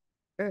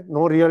 Okay.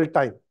 No real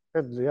time.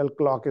 Okay. The real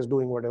clock is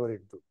doing whatever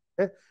it does.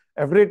 Okay.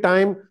 Every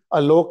time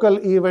a local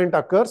event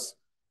occurs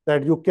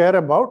that you care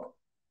about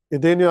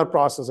within your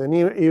process,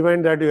 any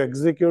event that you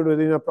execute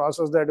within your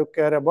process that you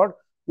care about,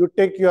 you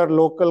take your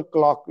local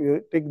clock,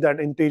 you take that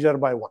integer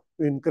by 1,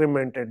 you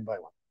increment it by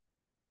 1.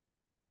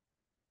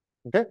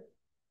 Okay.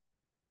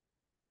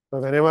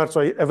 So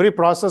every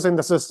process in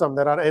the system,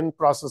 there are n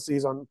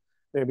processes on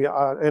maybe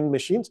n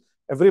machines.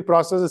 Every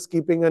process is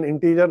keeping an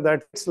integer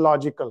that's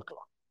logical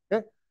clock.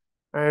 Okay.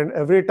 And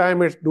every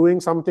time it's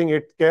doing something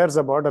it cares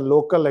about, a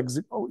local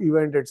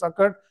event it's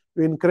occurred,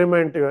 you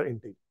increment your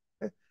integer.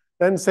 Okay.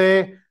 Then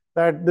say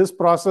that this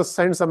process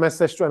sends a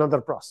message to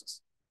another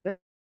process. Okay.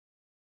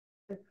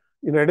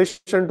 In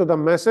addition to the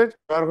message,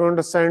 you are going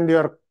to send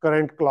your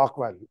current clock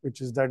value,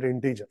 which is that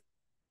integer.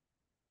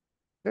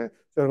 Okay.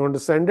 So you're going to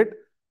send it.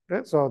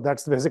 Okay. So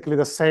that's basically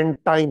the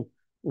send time,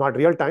 not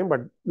real time,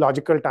 but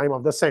logical time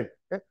of the send.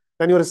 Okay.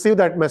 Then you receive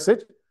that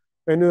message.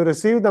 When you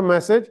receive the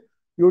message,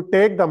 you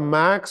take the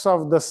max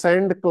of the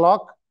send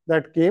clock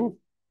that came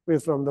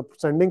from the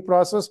sending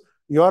process,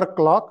 your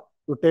clock,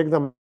 you take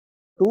the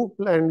 2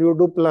 and you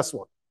do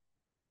 +1.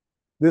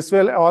 This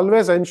will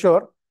always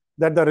ensure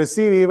that the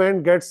receive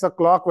event gets a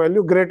clock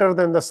value greater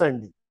than the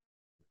send.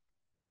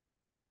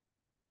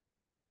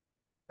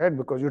 Right?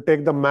 Because you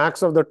take the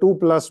max of the 2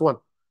 plus 1.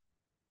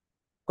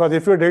 Because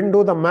if you didn't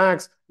do the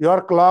max,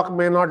 your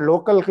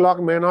local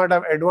clock may not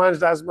have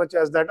advanced as much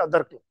as that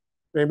other clock.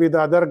 Maybe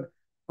the other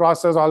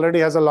process already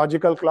has a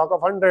logical clock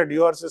of 100,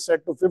 yours is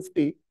set to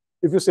 50.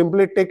 If you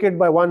simply take it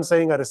by 1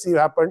 saying a receive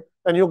happened,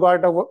 then you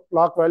got a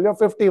clock value of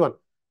 51.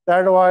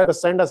 That's why the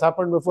send has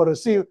happened before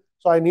receive.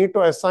 So I need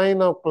to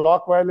assign a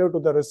clock value to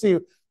the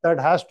receive that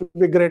has to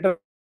be greater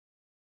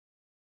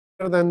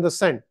than the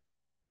send.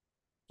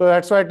 So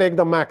that's why I take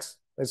the max.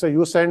 So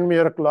you send me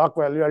your clock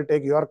value, I'll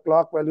take your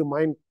clock value,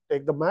 mine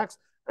take the max,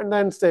 and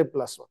then say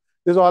plus 1.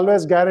 This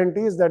always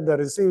guarantees that the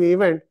receive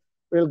event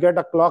will get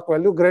a clock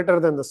value greater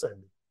than the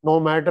send, no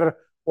matter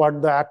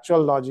what the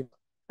actual logic.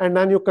 And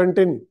then you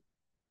continue.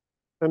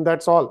 And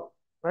that's all,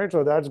 right?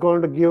 So that's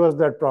going to give us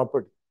that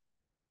property.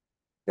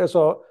 Okay,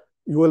 so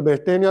you will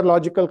maintain your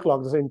logical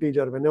clock, this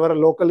integer. Whenever a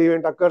local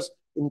event occurs,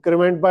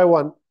 increment by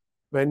 1.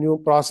 When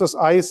you process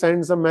I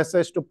sends a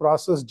message to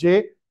process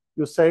J,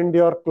 you send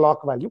your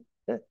clock value.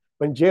 Okay?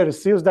 When J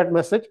receives that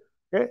message,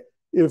 okay,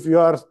 if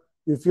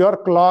your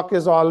clock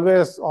is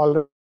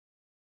already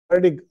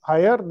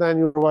higher,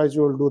 then otherwise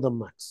you will do the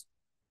max.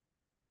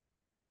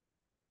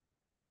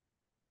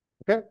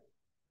 Okay?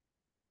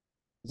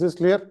 Is this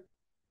clear?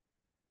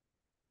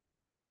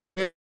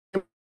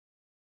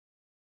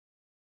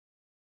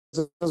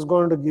 This is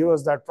going to give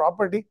us that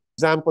property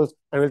examples,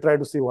 and we'll try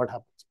to see what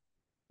happens.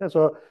 Okay,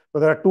 so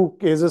there are two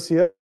cases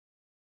here.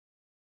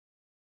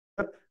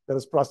 There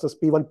is process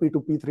P1,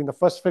 P2, P3 in the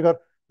first figure,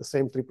 the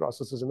same 3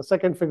 processes in the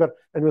second figure,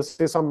 and we'll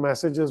see some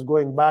messages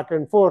going back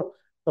and forth.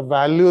 The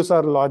values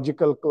are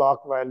logical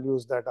clock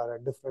values that are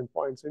at different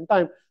points in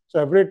time. So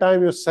every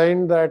time you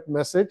send that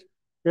message,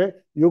 okay,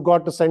 you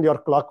got to send your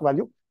clock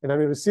value. And when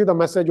you receive the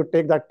message, you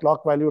take that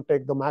clock value,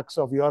 take the max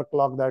of your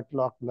clock, that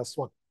clock plus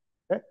 1.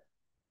 Okay.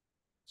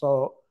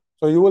 So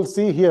you will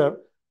see here,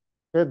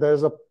 okay,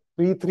 there's a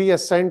P3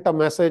 has sent a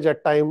message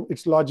at time,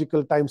 it's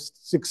logical times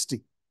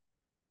 60.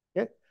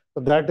 Okay.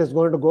 So that is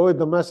going to go with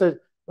the message.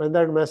 When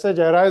that message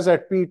arrives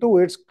at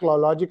P2, its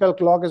logical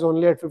clock is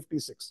only at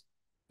 56.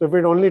 So if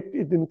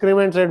it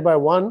increments it by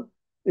 1,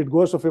 it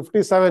goes to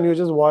 57. You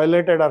just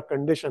violated our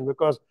condition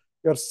because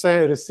your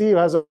receive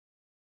has a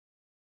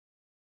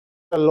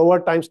lower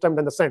timestamp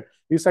than the send.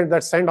 We said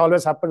that send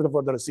always happens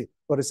before the receive.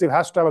 So receive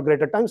has to have a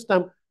greater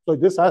timestamp. So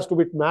this has to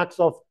be max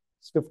of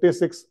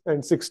 56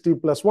 and 60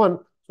 plus 1.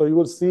 So you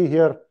will see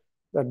here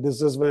that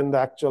this is when the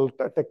actual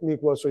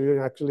technique was. So you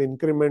actually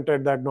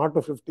incremented that not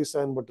to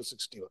 57, but to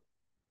 61.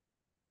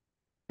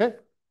 Okay.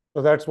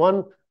 So that's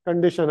one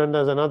condition. And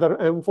there's another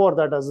M4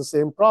 that has the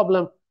same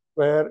problem,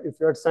 where if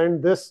you had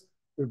sent this,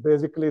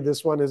 basically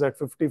this one is at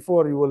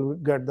 54, you will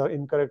get the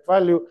incorrect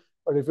value.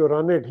 But if you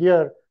run it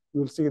here,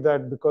 you'll see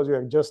that because you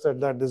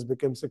adjusted that, this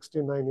became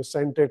 69, you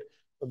sent it.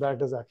 So that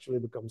has actually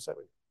become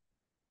 70.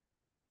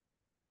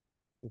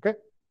 Okay.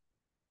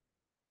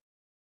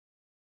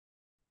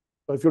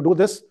 So if you do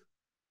this,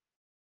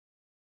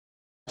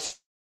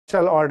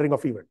 shall ordering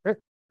of event. Okay?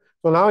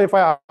 So now if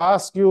I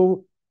ask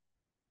you,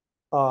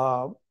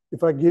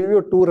 if I give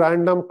you 2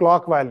 random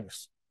clock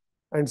values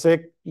and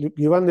say,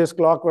 given this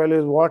clock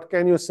values, what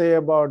can you say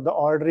about the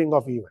ordering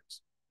of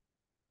events?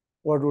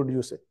 What would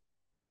you say?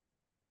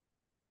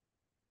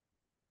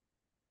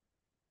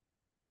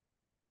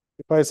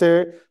 If I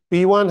say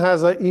P1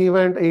 has an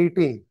event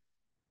 18,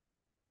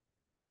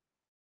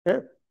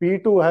 okay?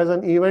 P2 has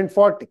an event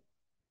 40.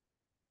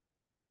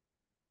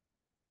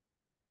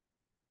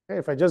 Okay?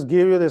 If I just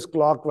give you these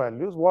clock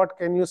values, what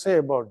can you say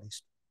about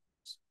these?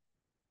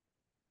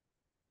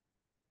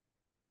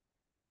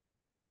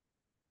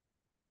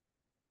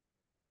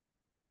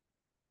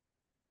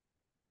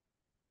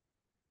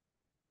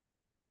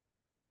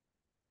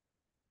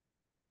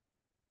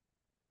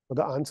 So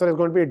the answer is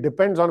going to be, it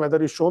depends on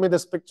whether you show me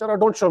this picture or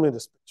don't show me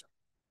this picture.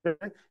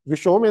 Okay? If you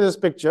show me this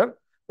picture,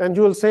 then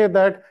you will say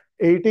that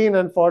 18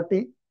 and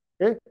 40,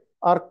 okay,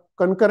 are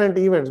concurrent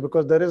events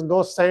because there is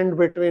no send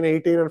between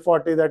 18 and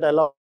 40 that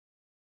allows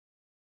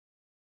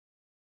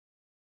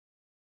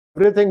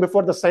everything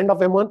before the send of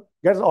M1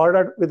 gets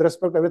ordered with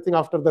respect to everything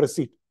after the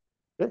receipt.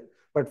 Okay?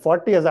 But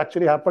 40 has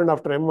actually happened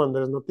after M1.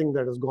 There is nothing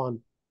that is gone.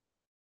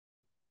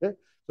 Okay?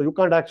 So you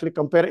can't actually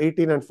compare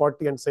 18 and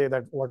 40 and say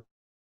that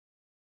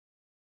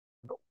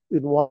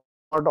in what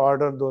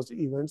order those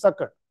events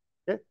occur.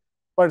 Okay?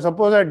 But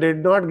suppose I did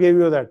not give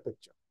you that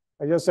picture.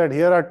 I just said,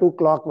 here are 2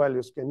 clock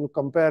values. Can you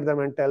compare them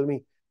and tell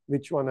me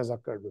which one has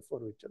occurred before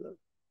which other?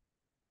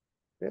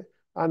 Okay?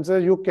 Answer,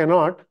 you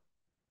cannot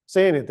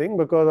say anything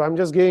because I'm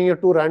just giving you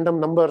 2 random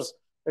numbers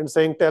and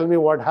saying, tell me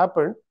what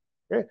happened.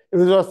 Okay? If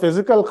these were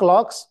physical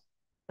clocks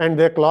and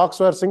their clocks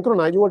were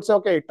synchronized, you would say,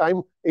 okay,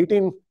 time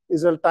 18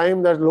 is a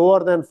time that's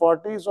lower than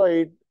 40.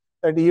 So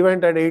that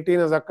event at 18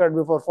 has occurred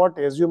before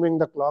 40, assuming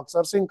the clocks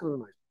are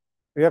synchronized.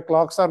 Here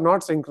clocks are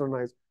not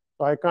synchronized,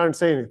 so I can't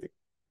say anything.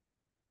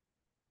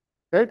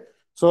 Right?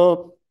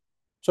 So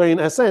in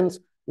essence,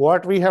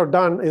 what we have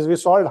done is we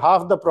solved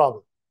half the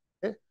problem.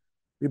 Okay?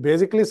 We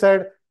basically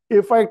said,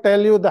 if I tell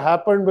you the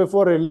happened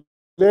before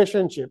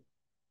relationship,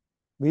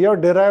 we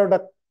have derived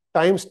a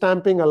time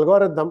stamping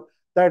algorithm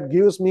that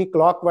gives me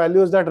clock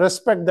values that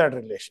respect that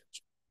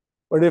relationship.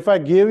 But if I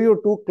give you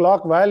two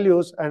clock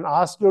values and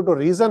ask you to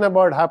reason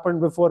about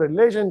happened before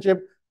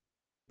relationship,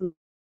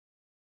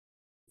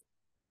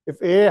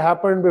 if A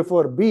happened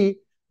before B,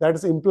 that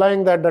is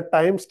implying that the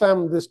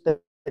timestamp this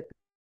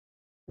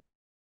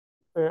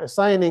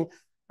assigning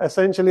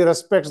essentially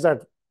respects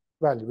that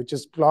value, which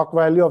is clock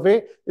value of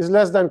A is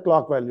less than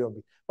clock value of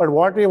B. But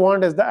what we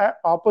want is the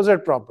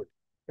opposite property.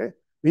 Okay?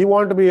 We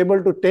want to be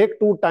able to take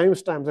two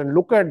timestamps and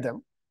look at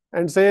them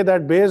and say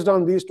that based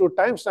on these two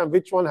timestamps,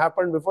 which one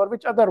happened before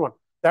which other one.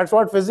 That's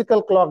what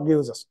physical clock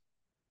gives us.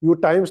 You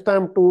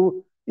timestamp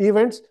two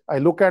events, I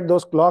look at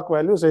those clock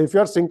values. So if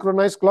you are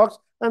synchronized clocks,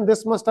 then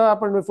this must have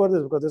happened before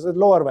this because this is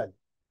lower value.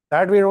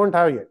 That we don't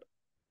have yet.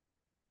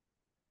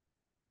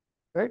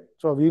 Right?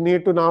 So we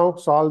need to now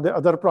solve the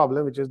other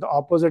problem, which is the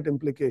opposite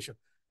implication.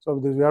 So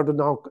we have to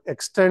now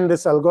extend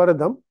this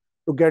algorithm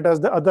to get us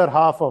the other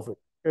half of it.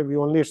 Okay? We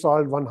only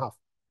solved one half.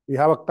 We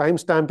have a time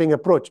stamping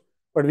approach,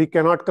 but we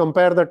cannot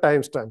compare the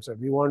timestamps.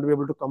 We want to be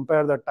able to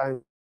compare the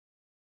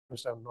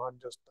timestamp, not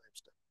just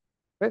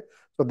timestamp. Okay?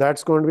 So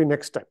that's going to be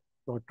next time,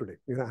 not today.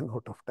 We ran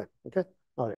out of time. Okay.